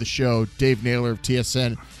friend of the show, Dave Naylor of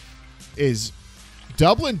TSN, is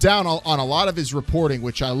doubling down on a lot of his reporting,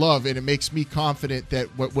 which I love, and it makes me confident that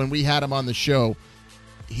when we had him on the show,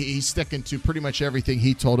 he's sticking to pretty much everything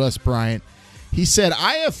he told us, Brian. He said,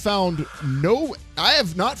 I have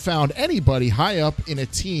not found anybody high up in a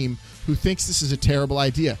team who thinks this is a terrible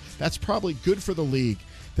idea. That's probably good for the league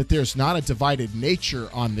that there's not a divided nature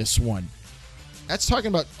on this one. That's talking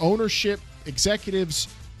about ownership, executives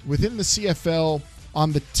within the CFL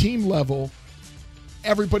on the team level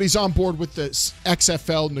everybody's on board with the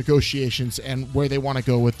XFL negotiations and where they want to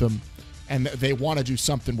go with them, and they want to do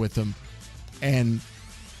something with them. And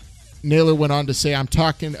Naylor went on to say, I'm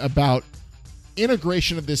talking about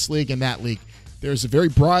integration of this league and that league. There's a very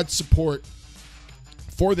broad support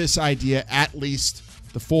for this idea, at least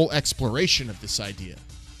the full exploration of this idea.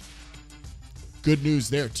 Good news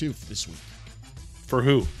there, too, for this week. For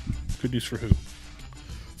who? Good news for who?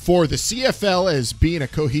 For the CFL as being a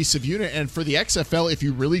cohesive unit, and for the XFL if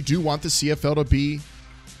you really do want the CFL to be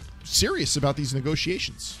serious about these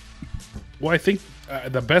negotiations. Well, I think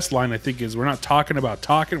the best line, I think, is we're not talking about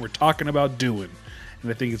talking, we're talking about doing. And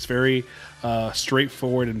I think it's very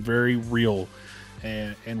straightforward and very real.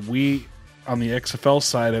 And we, on the XFL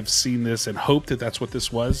side, have seen this and hoped that that's what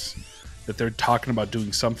this was, that they're talking about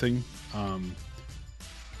doing something. And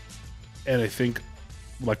I think,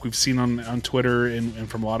 like we've seen on Twitter and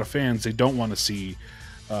from a lot of fans, they don't want to see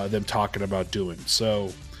them talking about doing.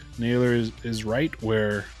 So Naylor is right,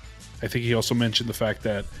 where I think he also mentioned the fact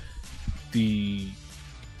that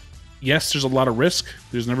yes, there's a lot of risk.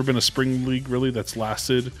 There's never been a spring league really that's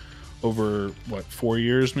lasted over 4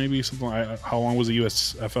 years, maybe something. How long was the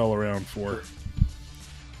USFL around for?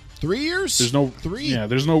 3 years. There's no 3. Yeah,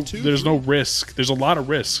 there's no risk. There's a lot of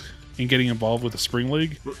risk in getting involved with the spring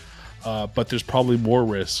league, but there's probably more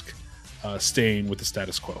risk staying with the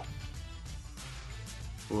status quo.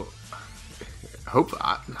 Well,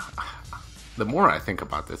 the more I think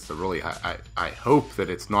about this, I hope that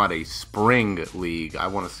it's not a spring league. I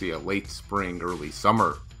want to see a late spring, early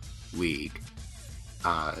summer league.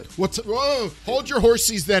 Whoa, hold your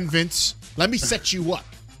horses then, Vince. Let me set you up.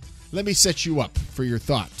 Let me set you up for your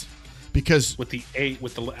thought, because with the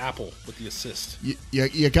apple, with the assist,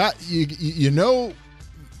 you know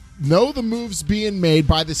the moves being made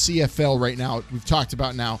by the CFL right now. We've talked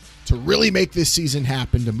about now to really make this season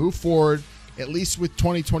happen, to move forward. At least with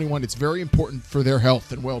 2021, it's very important for their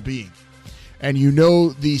health and well-being. And you know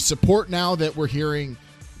the support now that we're hearing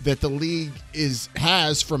that the league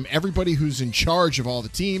has from everybody who's in charge of all the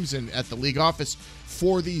teams and at the league office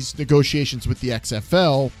for these negotiations with the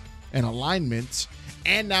XFL and alignment.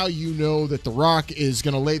 And now you know that The Rock is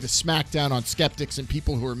going to lay the smackdown on skeptics and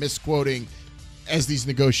people who are misquoting as these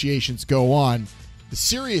negotiations go on. The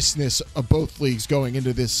seriousness of both leagues going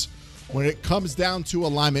into this, when it comes down to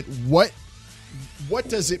alignment, what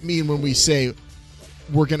does it mean when we say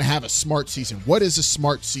we're going to have a smart season? What is a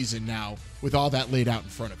smart season now with all that laid out in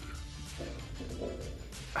front of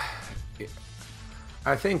you?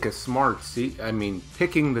 I think a smart season,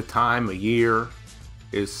 picking the time of year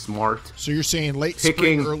is smart. So you're saying late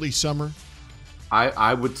spring, early summer?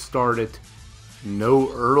 I would start it no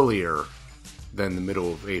earlier than the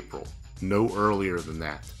middle of April. No earlier than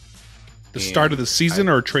that. The start of the season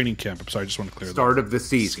or training camp? I'm sorry, I just want to clear that. Start of the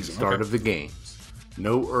season. Start of the games.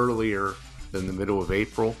 No earlier than the middle of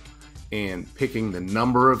April. And picking the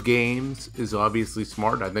number of games is obviously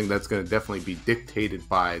smart. I think that's going to definitely be dictated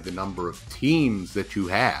by the number of teams that you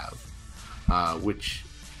have, which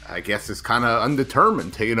I guess is kind of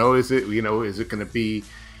undetermined. Is it going to be,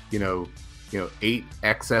 8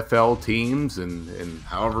 XFL teams and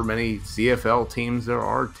however many CFL teams there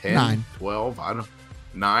are, 10, 9. 12,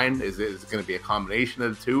 9? Is it going to be a combination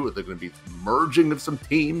of the two? Are there going to be merging of some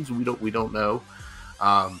teams? We don't know.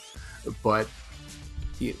 But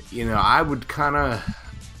I would kind of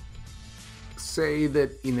say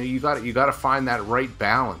that you got to find that right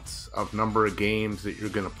balance of number of games that you're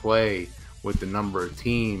going to play with the number of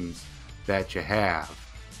teams that you have.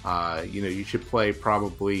 You should play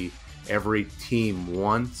probably every team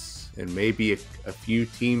once and maybe a few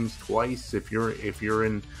teams twice if you're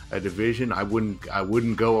in a division. I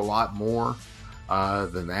wouldn't go a lot more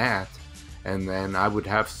than that. And then I would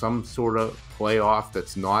have some sort of playoff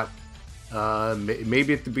that's not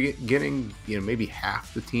maybe at the beginning, maybe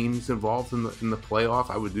half the teams involved in the playoff.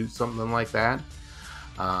 I would do something like that,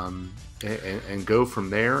 and go from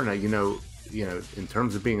there. And in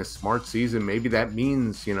terms of being a smart season, maybe that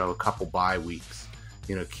means a couple bye weeks.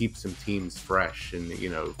 Keep some teams fresh and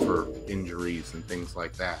for injuries and things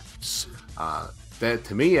like that. That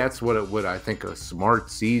to me, that's what I think a smart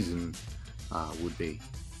season would be.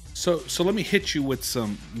 So let me hit you with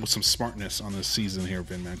some smartness on this season here,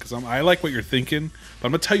 Vin, man, because I like what you're thinking, but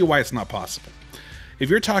I'm gonna tell you why it's not possible. If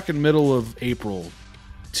you're talking middle of April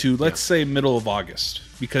to let's say middle of August,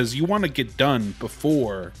 because you want to get done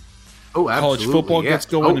before college football gets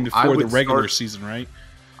going and before the regular season, right?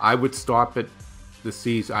 I would stop at the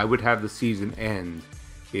season. I would have the season end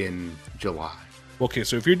in July. Okay,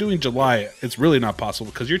 so if you're doing July, it's really not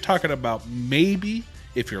possible because you're talking about maybe,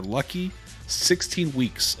 if you're lucky, 16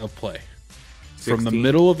 weeks of play. 16? From the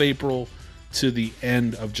middle of April to the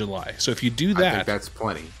end of July. So if you do that, I think that's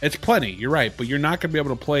plenty. It's plenty. You're right, but you're not going to be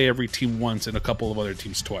able to play every team once and a couple of other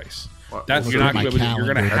teams twice. Well, You're not going to be able to.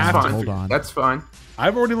 You're going to have to. Hold on. That's fine.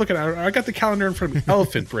 I've already looked at it. I got the calendar in front of me.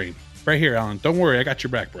 Elephant brain. Right here, Alan. Don't worry. I got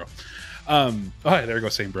your back, bro. There we go.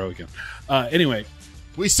 Saying bro again. Anyway.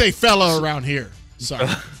 We say fella around here. Sorry.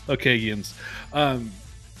 Okay, Yins.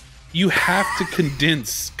 You have to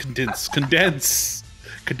condense with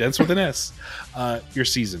an S, your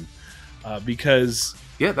season. Because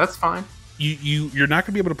that's fine. You're not going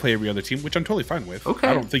to be able to play every other team, which I'm totally fine with. Okay.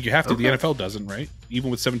 I don't think you have to. Okay. The NFL doesn't, right?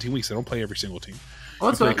 Even with 17 weeks, they don't play every single team.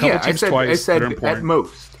 Well, you play a couple teams twice. I said that are important. at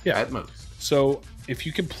most. Yeah. At most. So if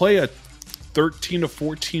you can play a 13 to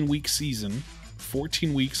 14 week season,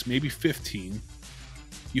 14 weeks, maybe 15,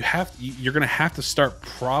 you're going to have to start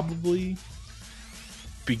probably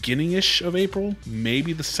beginning-ish of April,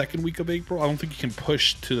 maybe the second week of April. I don't think you can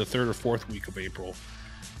push to the third or fourth week of April.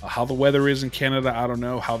 How the weather is in Canada, I don't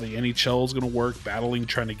know. How the NHL is going to work,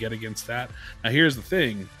 trying to get against that. Now, here's the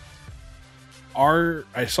thing.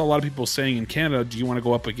 I saw a lot of people saying in Canada, do you want to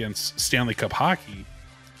go up against Stanley Cup hockey?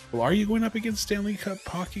 Well, are you going up against Stanley Cup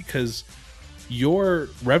hockey? Because your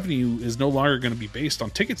revenue is no longer going to be based on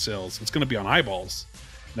ticket sales. It's going to be on eyeballs.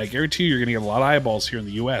 And I guarantee you're going to get a lot of eyeballs here in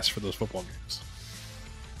the U.S. for those football games.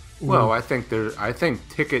 Well, I think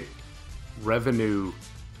ticket revenue,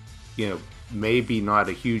 maybe not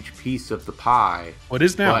a huge piece of the pie. What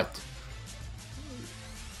is now? But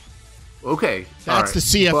okay, that's the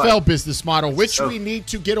CFL business model, which we need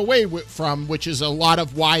to get away from, which is a lot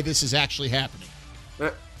of why this is actually happening.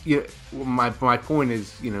 My point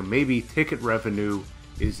is, maybe ticket revenue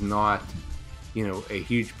is not, a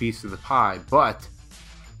huge piece of the pie, but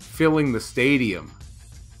filling the stadium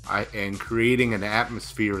and creating an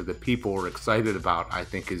atmosphere that people are excited about, I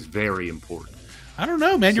think, is very important. I don't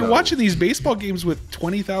know, man. You're watching these baseball games with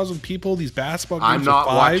 20,000 people, these basketball games I'm not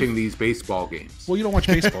with 5. watching these baseball games. Well, you don't watch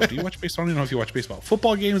baseball. Do you watch baseball? I don't even know if you watch baseball.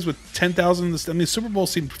 Football games with 10,000. I mean, Super Bowl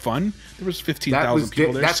seemed fun. There was 15,000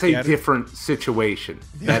 people there. That's scattered. a different situation.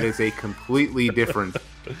 That is a completely different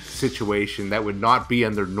situation. That would not be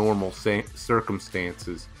under normal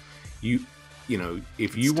circumstances. If you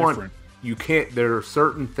want, different. You can't. There are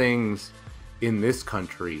certain things in this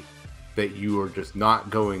country that you are just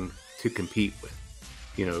not going to compete with.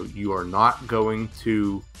 You are not going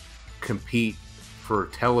to compete for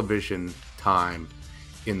television time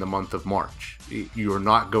in the month of March. You are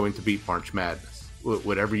not going to beat March Madness.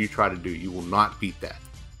 Whatever you try to do, you will not beat that.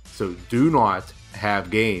 So do not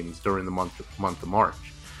have games during the month of March.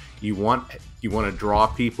 You want to draw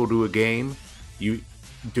people to a game, you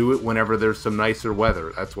do it whenever there's some nicer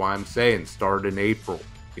weather. That's why I'm saying start in April.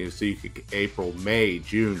 So you could April, May,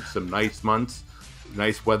 June, some nice months.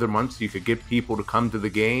 Nice weather months, you could get people to come to the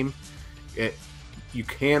game. You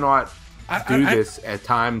cannot do this at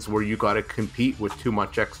times where you got to compete with too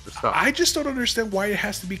much extra stuff. I just don't understand why it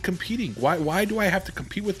has to be competing. Why do I have to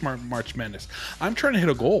compete with March Madness? I'm trying to hit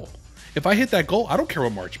a goal. If I hit that goal, I don't care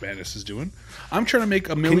what March Madness is doing. I'm trying to make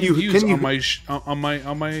a million views on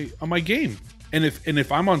my game. And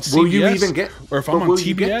if I'm on CBS, or if I'm on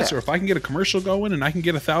TBS, or if I can get a commercial going and I can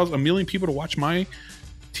get a million people to watch my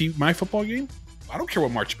football game, I don't care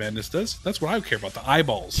what March Madness does. That's what I care about, the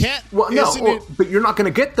eyeballs. But you're not going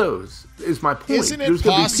to get those, is my point. Isn't it There's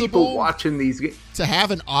going to be people possible watching these games. To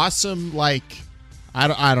have an awesome,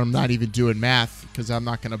 I'm not even doing math because I'm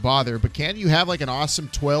not going to bother, but can't you have an awesome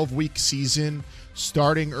 12-week season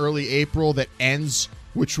starting early April that ends,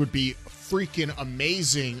 which would be freaking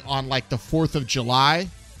amazing, on the 4th of July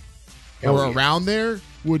or around there,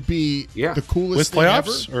 would be the coolest with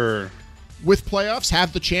playoffs thing ever? Or with playoffs,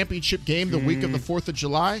 have the championship game the week of the 4th of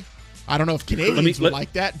July. I don't know if Canadians would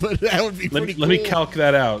like that, but that would be pretty cool. Let me calc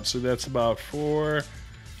that out. So that's about 4.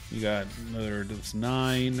 You got another, that's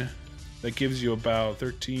 9. That gives you about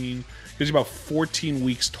 13. Gives you about 14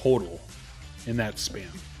 weeks total in that span.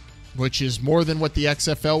 Which is more than what the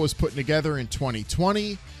XFL was putting together in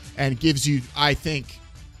 2020, and gives you, I think,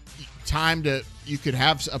 time to, you could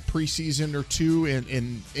have a preseason or two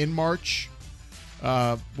in March.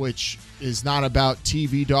 Which is not about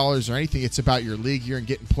TV dollars or anything. It's about your league year and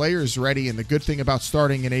getting players ready. And the good thing about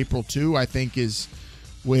starting in April, too, I think, is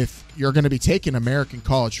you're going to be taking American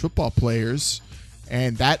college football players.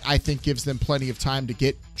 And that, I think, gives them plenty of time to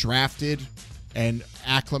get drafted and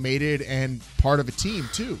acclimated and part of a team,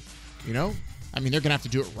 too. They're going to have to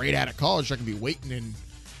do it right out of college. They're going to be waiting.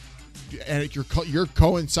 And you're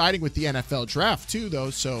coinciding with the NFL draft, too,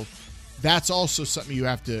 though. So that's also something you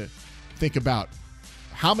have to think about.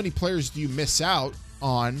 How many players do you miss out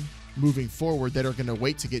on moving forward that are going to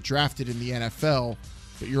wait to get drafted in the NFL,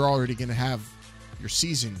 but you're already going to have, your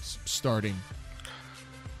season's starting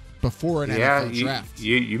before an NFL draft.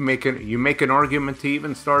 You make an argument to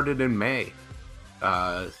even start it in May.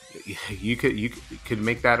 You could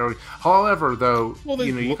make that argument. However, though,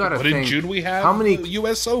 you got to think. In June we have how many the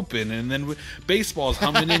U.S. Open, and then baseball's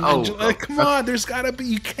humming in. Come on, there's got to be.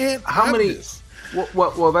 You can't. This.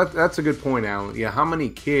 Well, that's a good point, Alan. Yeah, how many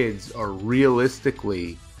kids are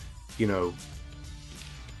realistically,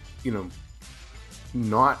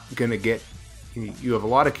 not going to get. You have a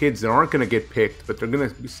lot of kids that aren't going to get picked, but they're going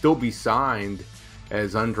to still be signed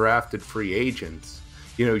as undrafted free agents.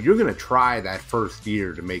 You're going to try that first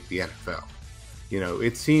year to make the NFL.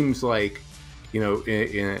 It seems like, in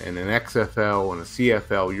an XFL and a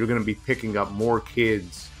CFL, you're going to be picking up more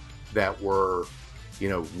kids that were,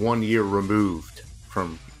 1 year removed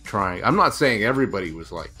from trying. I'm not saying everybody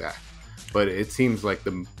was like that, but it seems like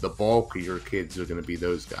the bulk of your kids are going to be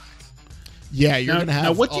those guys. Yeah, you're going to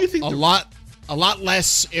have what do you think a lot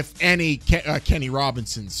less, if any, Kenny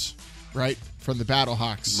Robinsons, right, from the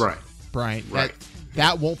Battlehawks, right, Brian. Right.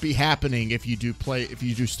 That won't be happening if you do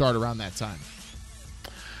start around that time.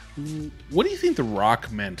 What do you think The Rock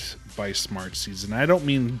meant by smart season? I don't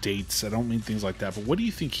mean dates. I don't mean things like that. But what do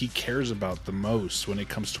you think he cares about the most when it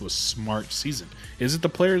comes to a smart season? Is it the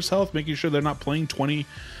players' health, making sure they're not playing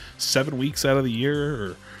 27 weeks out of the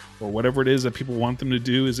year, or whatever it is that people want them to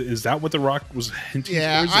do? Is that what The Rock was hinting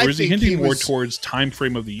towards? Or is he hinting more towards time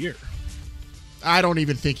frame of the year? I don't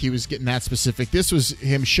even think he was getting that specific. This was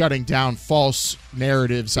him shutting down false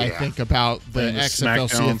narratives, I think, about the XFL,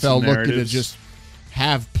 CFL looking to just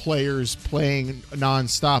have players playing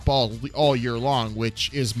nonstop all year long,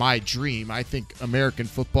 which is my dream. I think American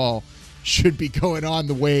football should be going on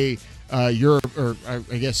the way Europe, or I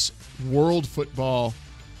guess world football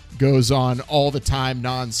goes on all the time,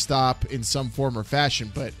 nonstop in some form or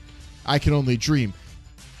fashion, but I can only dream.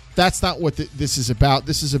 That's not what this is about.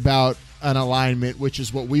 This is about an alignment, which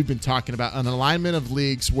is what we've been talking about, an alignment of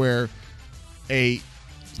leagues where a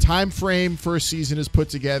time frame for a season is put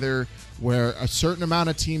together, where a certain amount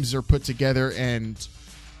of teams are put together and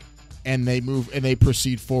they move and they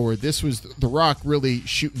proceed forward. This was The Rock really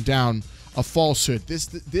shooting down a falsehood.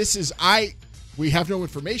 This is we have no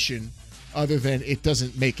information other than it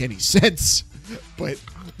doesn't make any sense. But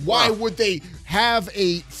why would they have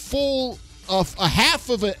a full of a half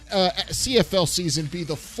of a CFL season be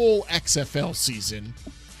the full XFL season?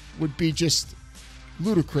 Would be just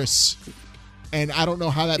ludicrous, and I don't know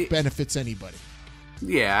how that benefits anybody.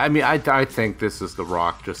 Yeah, I mean, I think this is The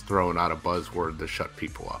Rock just throwing out a buzzword to shut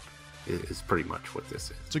people up. Is pretty much what this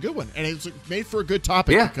is. It's a good one, and it's made for a good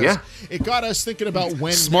topic because it got us thinking about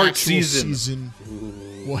when smart season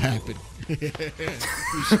will happen.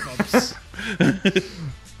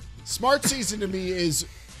 Smart season to me is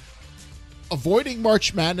avoiding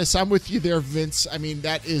March Madness. I'm with you there, Vince. I mean,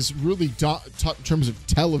 that is really in terms of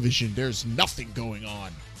television. There's nothing going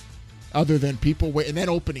on other than people wait, and then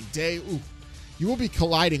opening day. Ooh, you will be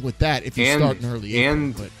colliding with that if you start in early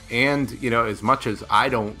April. And as much as I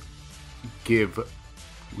don't give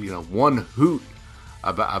one hoot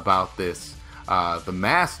about this, the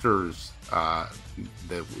Masters,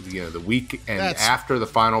 the weekend after the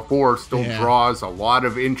Final Four still draws a lot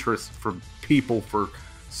of interest from people for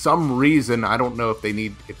some reason. I don't know if they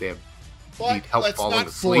need help falling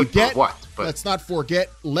asleep or what. But let's not forget,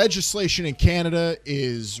 legislation in Canada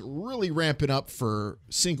is really ramping up for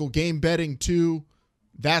single game betting too.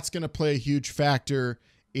 That's going to play a huge factor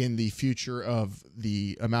in the future of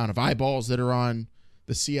the amount of eyeballs that are on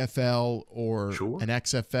the CFL or an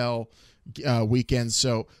XFL weekend.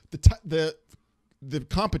 So the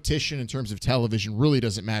competition in terms of television really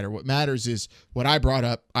doesn't matter. What matters is what I brought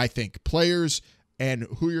up. I think players and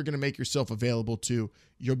who you're going to make yourself available to.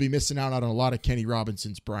 You'll be missing out on a lot of Kenny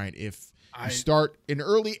Robinsons, Brian, if you start in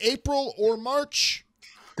early April or March.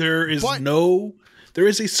 There is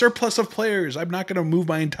a surplus of players. I'm not going to move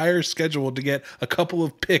my entire schedule to get a couple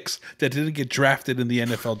of picks that didn't get drafted in the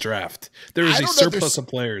NFL draft. There is a surplus of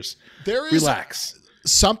players. Relax.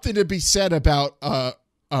 Something to be said about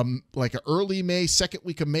like an early May, second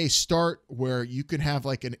week of May start where you can have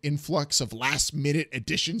like an influx of last minute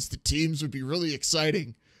additions to teams would be really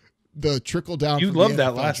exciting. The trickle down. You loved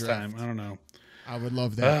that last time. I don't know. I would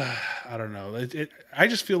love that. I don't know. I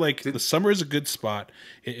just feel like the summer is a good spot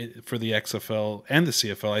for the XFL and the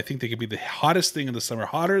CFL. I think they could be the hottest thing in the summer,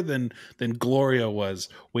 hotter than Gloria was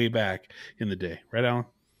way back in the day. Right, Alan?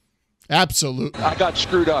 Absolutely. I got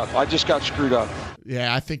screwed up. I just got screwed up.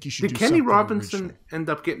 Yeah, I think you should. Did Kenny Robinson end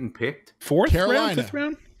up getting picked? Fifth round?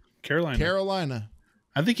 Carolina. Carolina.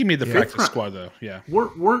 I think he made the practice squad though. Yeah.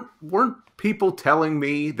 Weren't people telling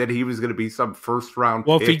me that he was going to be some first round.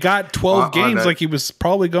 Well, if he got 12 games like he was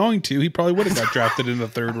probably going to, he probably would have got drafted in the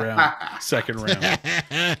third round, second round.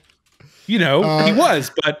 He was,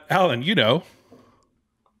 but Alan, yeah,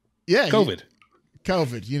 COVID,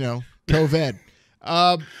 COVID.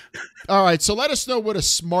 All right, so let us know what a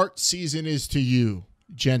smart season is to you,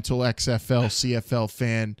 gentle XFL, CFL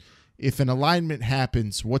fan. If an alignment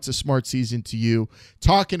happens, what's a smart season to you?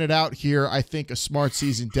 Talking it out here, I think a smart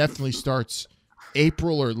season definitely starts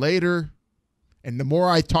April or later. And the more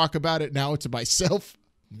I talk about it now, it's myself,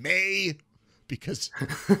 May, because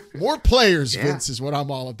more players, Vince, is what I'm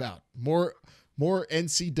all about. More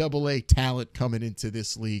NCAA talent coming into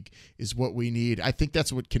this league is what we need. I think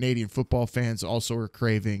that's what Canadian football fans also are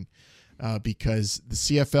craving, because the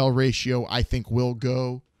CFL ratio, I think, will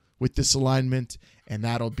go with this alignment, and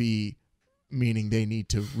that'll be meaning they need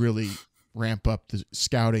to really ramp up the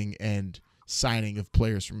scouting and signing of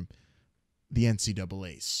players from the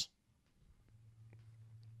NCAAs.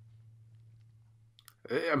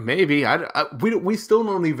 Maybe we still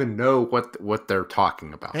don't even know what they're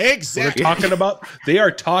talking about. Exactly. They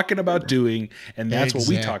are talking about doing, and that's what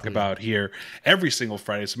we talk about here every single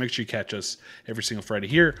Friday. So make sure you catch us every single Friday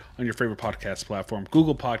here on your favorite podcast platform: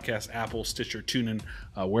 Google Podcasts, Apple, Stitcher, TuneIn,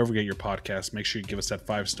 wherever you get your podcasts. Make sure you give us that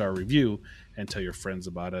 5-star review and tell your friends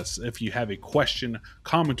about us. If you have a question,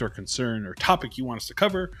 comment, or concern, or topic you want us to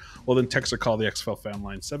cover, well, then text or call the XFL Fan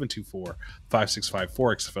Line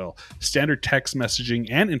 724-565-4XFL. Standard text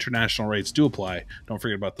messaging and international rates do apply. Don't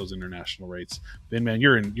forget about those international rates. Ben, man,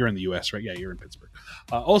 you're in the U.S., right? Yeah, you're in Pittsburgh.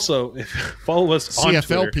 Also, follow us on CFL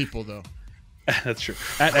Twitter. People, though. That's true.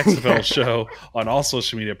 At XFL Show on all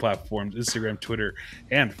social media platforms, Instagram, Twitter,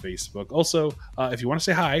 and Facebook. Also, if you want to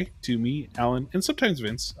say hi to me, Alan, and sometimes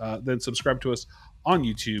Vince, then subscribe to us on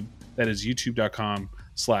YouTube. That is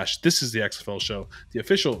youtube.com/This Is the XFL Show, the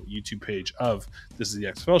official YouTube page of This Is the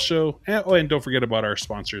XFL Show. And don't forget about our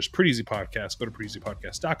sponsors, Pretty Easy Podcast. Go to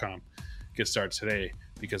prettyeasypodcast.com. Get started today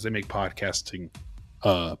because they make podcasting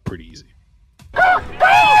pretty easy.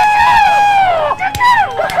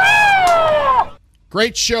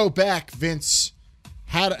 Great show back, Vince.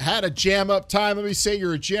 Had a jam up time. Let me say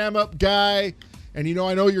you're a jam up guy, and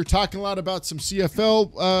I know you're talking a lot about some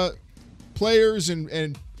CFL players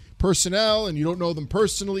and personnel, and you don't know them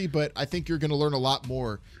personally, but I think you're going to learn a lot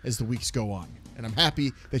more as the weeks go on. And I'm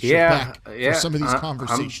happy that you're back for some of these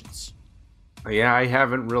conversations. I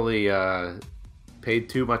haven't really paid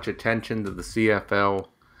too much attention to the CFL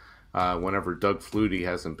whenever Doug Flutie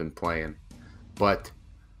hasn't been playing, but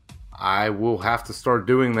I will have to start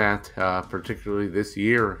doing that, particularly this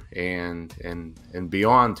year and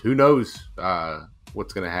beyond. Who knows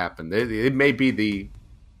what's going to happen? It may be the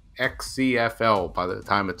XCFL by the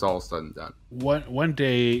time it's all said and done. One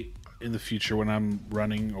day in the future, when I'm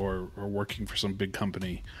running or working for some big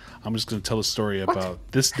company, I'm just going to tell a story about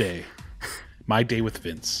this day, my day with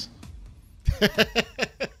Vince.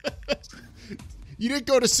 You didn't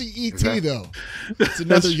go to see E.T. though.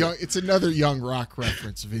 It's another young rock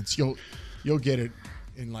reference, Vince. You'll get it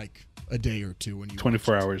in like a day or two when you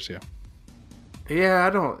 24 hours. Yeah. Yeah,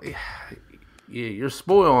 I don't. Yeah, you're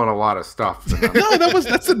spoiling a lot of stuff. No,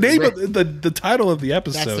 that's the name of the title of the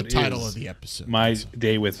episode. That's the title of the episode. My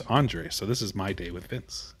day with Andre. So this is my day with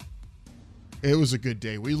Vince. It was a good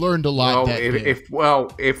day. We learned a lot that day. If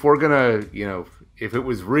we're gonna, if it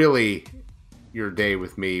was really your day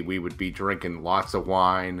with me, we would be drinking lots of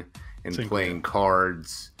wine and playing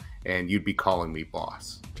cards, and you'd be calling me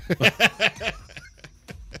boss.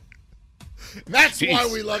 That's why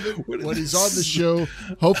we love it when he's on the show.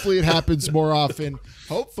 Hopefully it happens more often.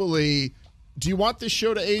 Hopefully, do you want this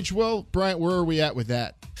show to age well? Bryant, where are we at with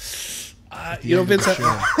that? Vince,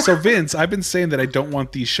 Vince, I've been saying that I don't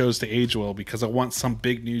want these shows to age well because I want some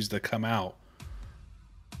big news to come out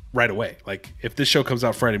right away. Like if this show comes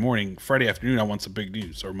out Friday afternoon, I want some big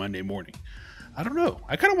news, or Monday morning. I don't know.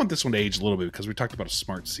 I kind of want this one to age a little bit because we talked about a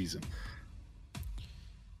smart season.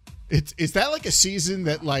 Is that like a season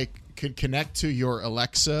that like could connect to your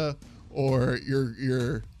Alexa or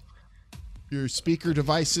your speaker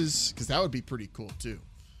devices? Because that would be pretty cool too.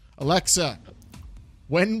 Alexa,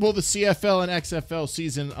 when will the CFL and XFL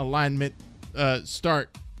season alignment start?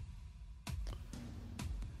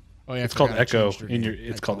 Oh yeah, it's called Echo in your.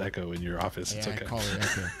 It's called Echo in your office. Yeah, it's okay. I call her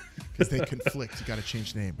Echo because they conflict. You got to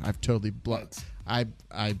change the name. I've totally I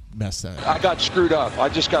messed that up. I got screwed up. I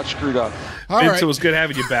just got screwed up. Vince, right. It was good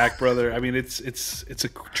having you back, brother. I mean, it's a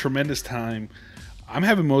tremendous time. I'm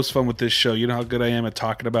having most fun with this show. You know how good I am at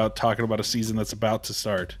talking about a season that's about to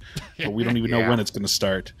start, but we don't even know when it's going to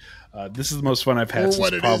start. This is the most fun I've had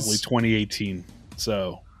since probably 2018.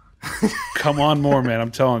 So Come on more, man.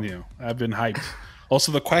 I'm telling you. I've been hyped.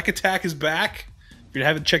 Also, the Quack Attack is back. If you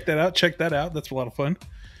haven't checked that out, check that out. That's a lot of fun.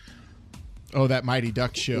 Oh, that Mighty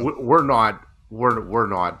Duck show. We're not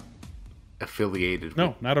affiliated No,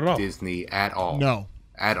 with not at all. Disney at all. No.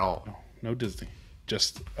 At all. No Disney.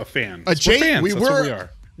 Just a fan. We're fans. That's what we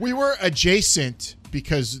are. We were adjacent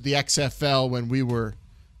because the XFL, when we were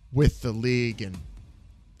with the league and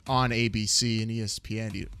on ABC and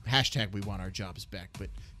ESPN, hashtag we want our jobs back. But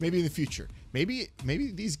maybe in the future, maybe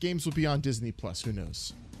these games will be on Disney Plus. Who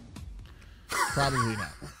knows? Probably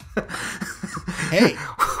not. Hey,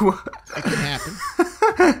 it can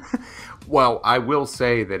happen. Well, I will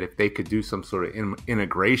say that if they could do some sort of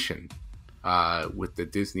integration with the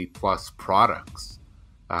Disney Plus products,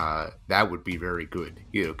 that would be very good.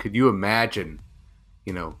 Could you imagine,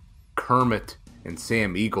 Kermit and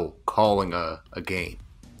Sam Eagle calling a game?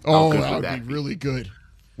 Oh, that would be really good.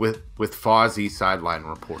 With Fozzie sideline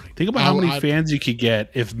reporting. Think about how many fans you could get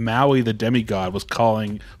if Maui the demigod was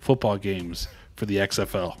calling football games for the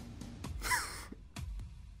XFL.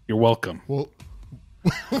 You're welcome. We'll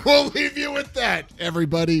leave you with that,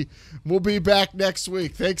 everybody. We'll be back next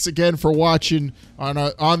week. Thanks again for watching on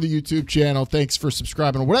the YouTube channel. Thanks for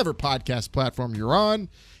subscribing on whatever podcast platform you're on.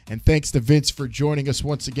 And thanks to Vince for joining us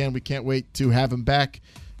once again. We can't wait to have him back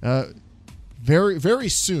very, very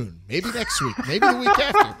soon. Maybe next week. Maybe the week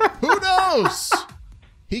after. Who knows?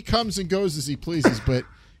 He comes and goes as he pleases, but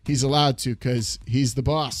he's allowed to because he's the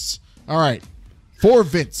boss. All right. For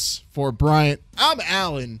Vince, for Bryant, I'm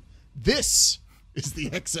Alan. This is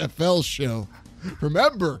the XFL show.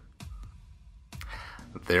 Remember,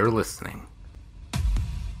 they're listening.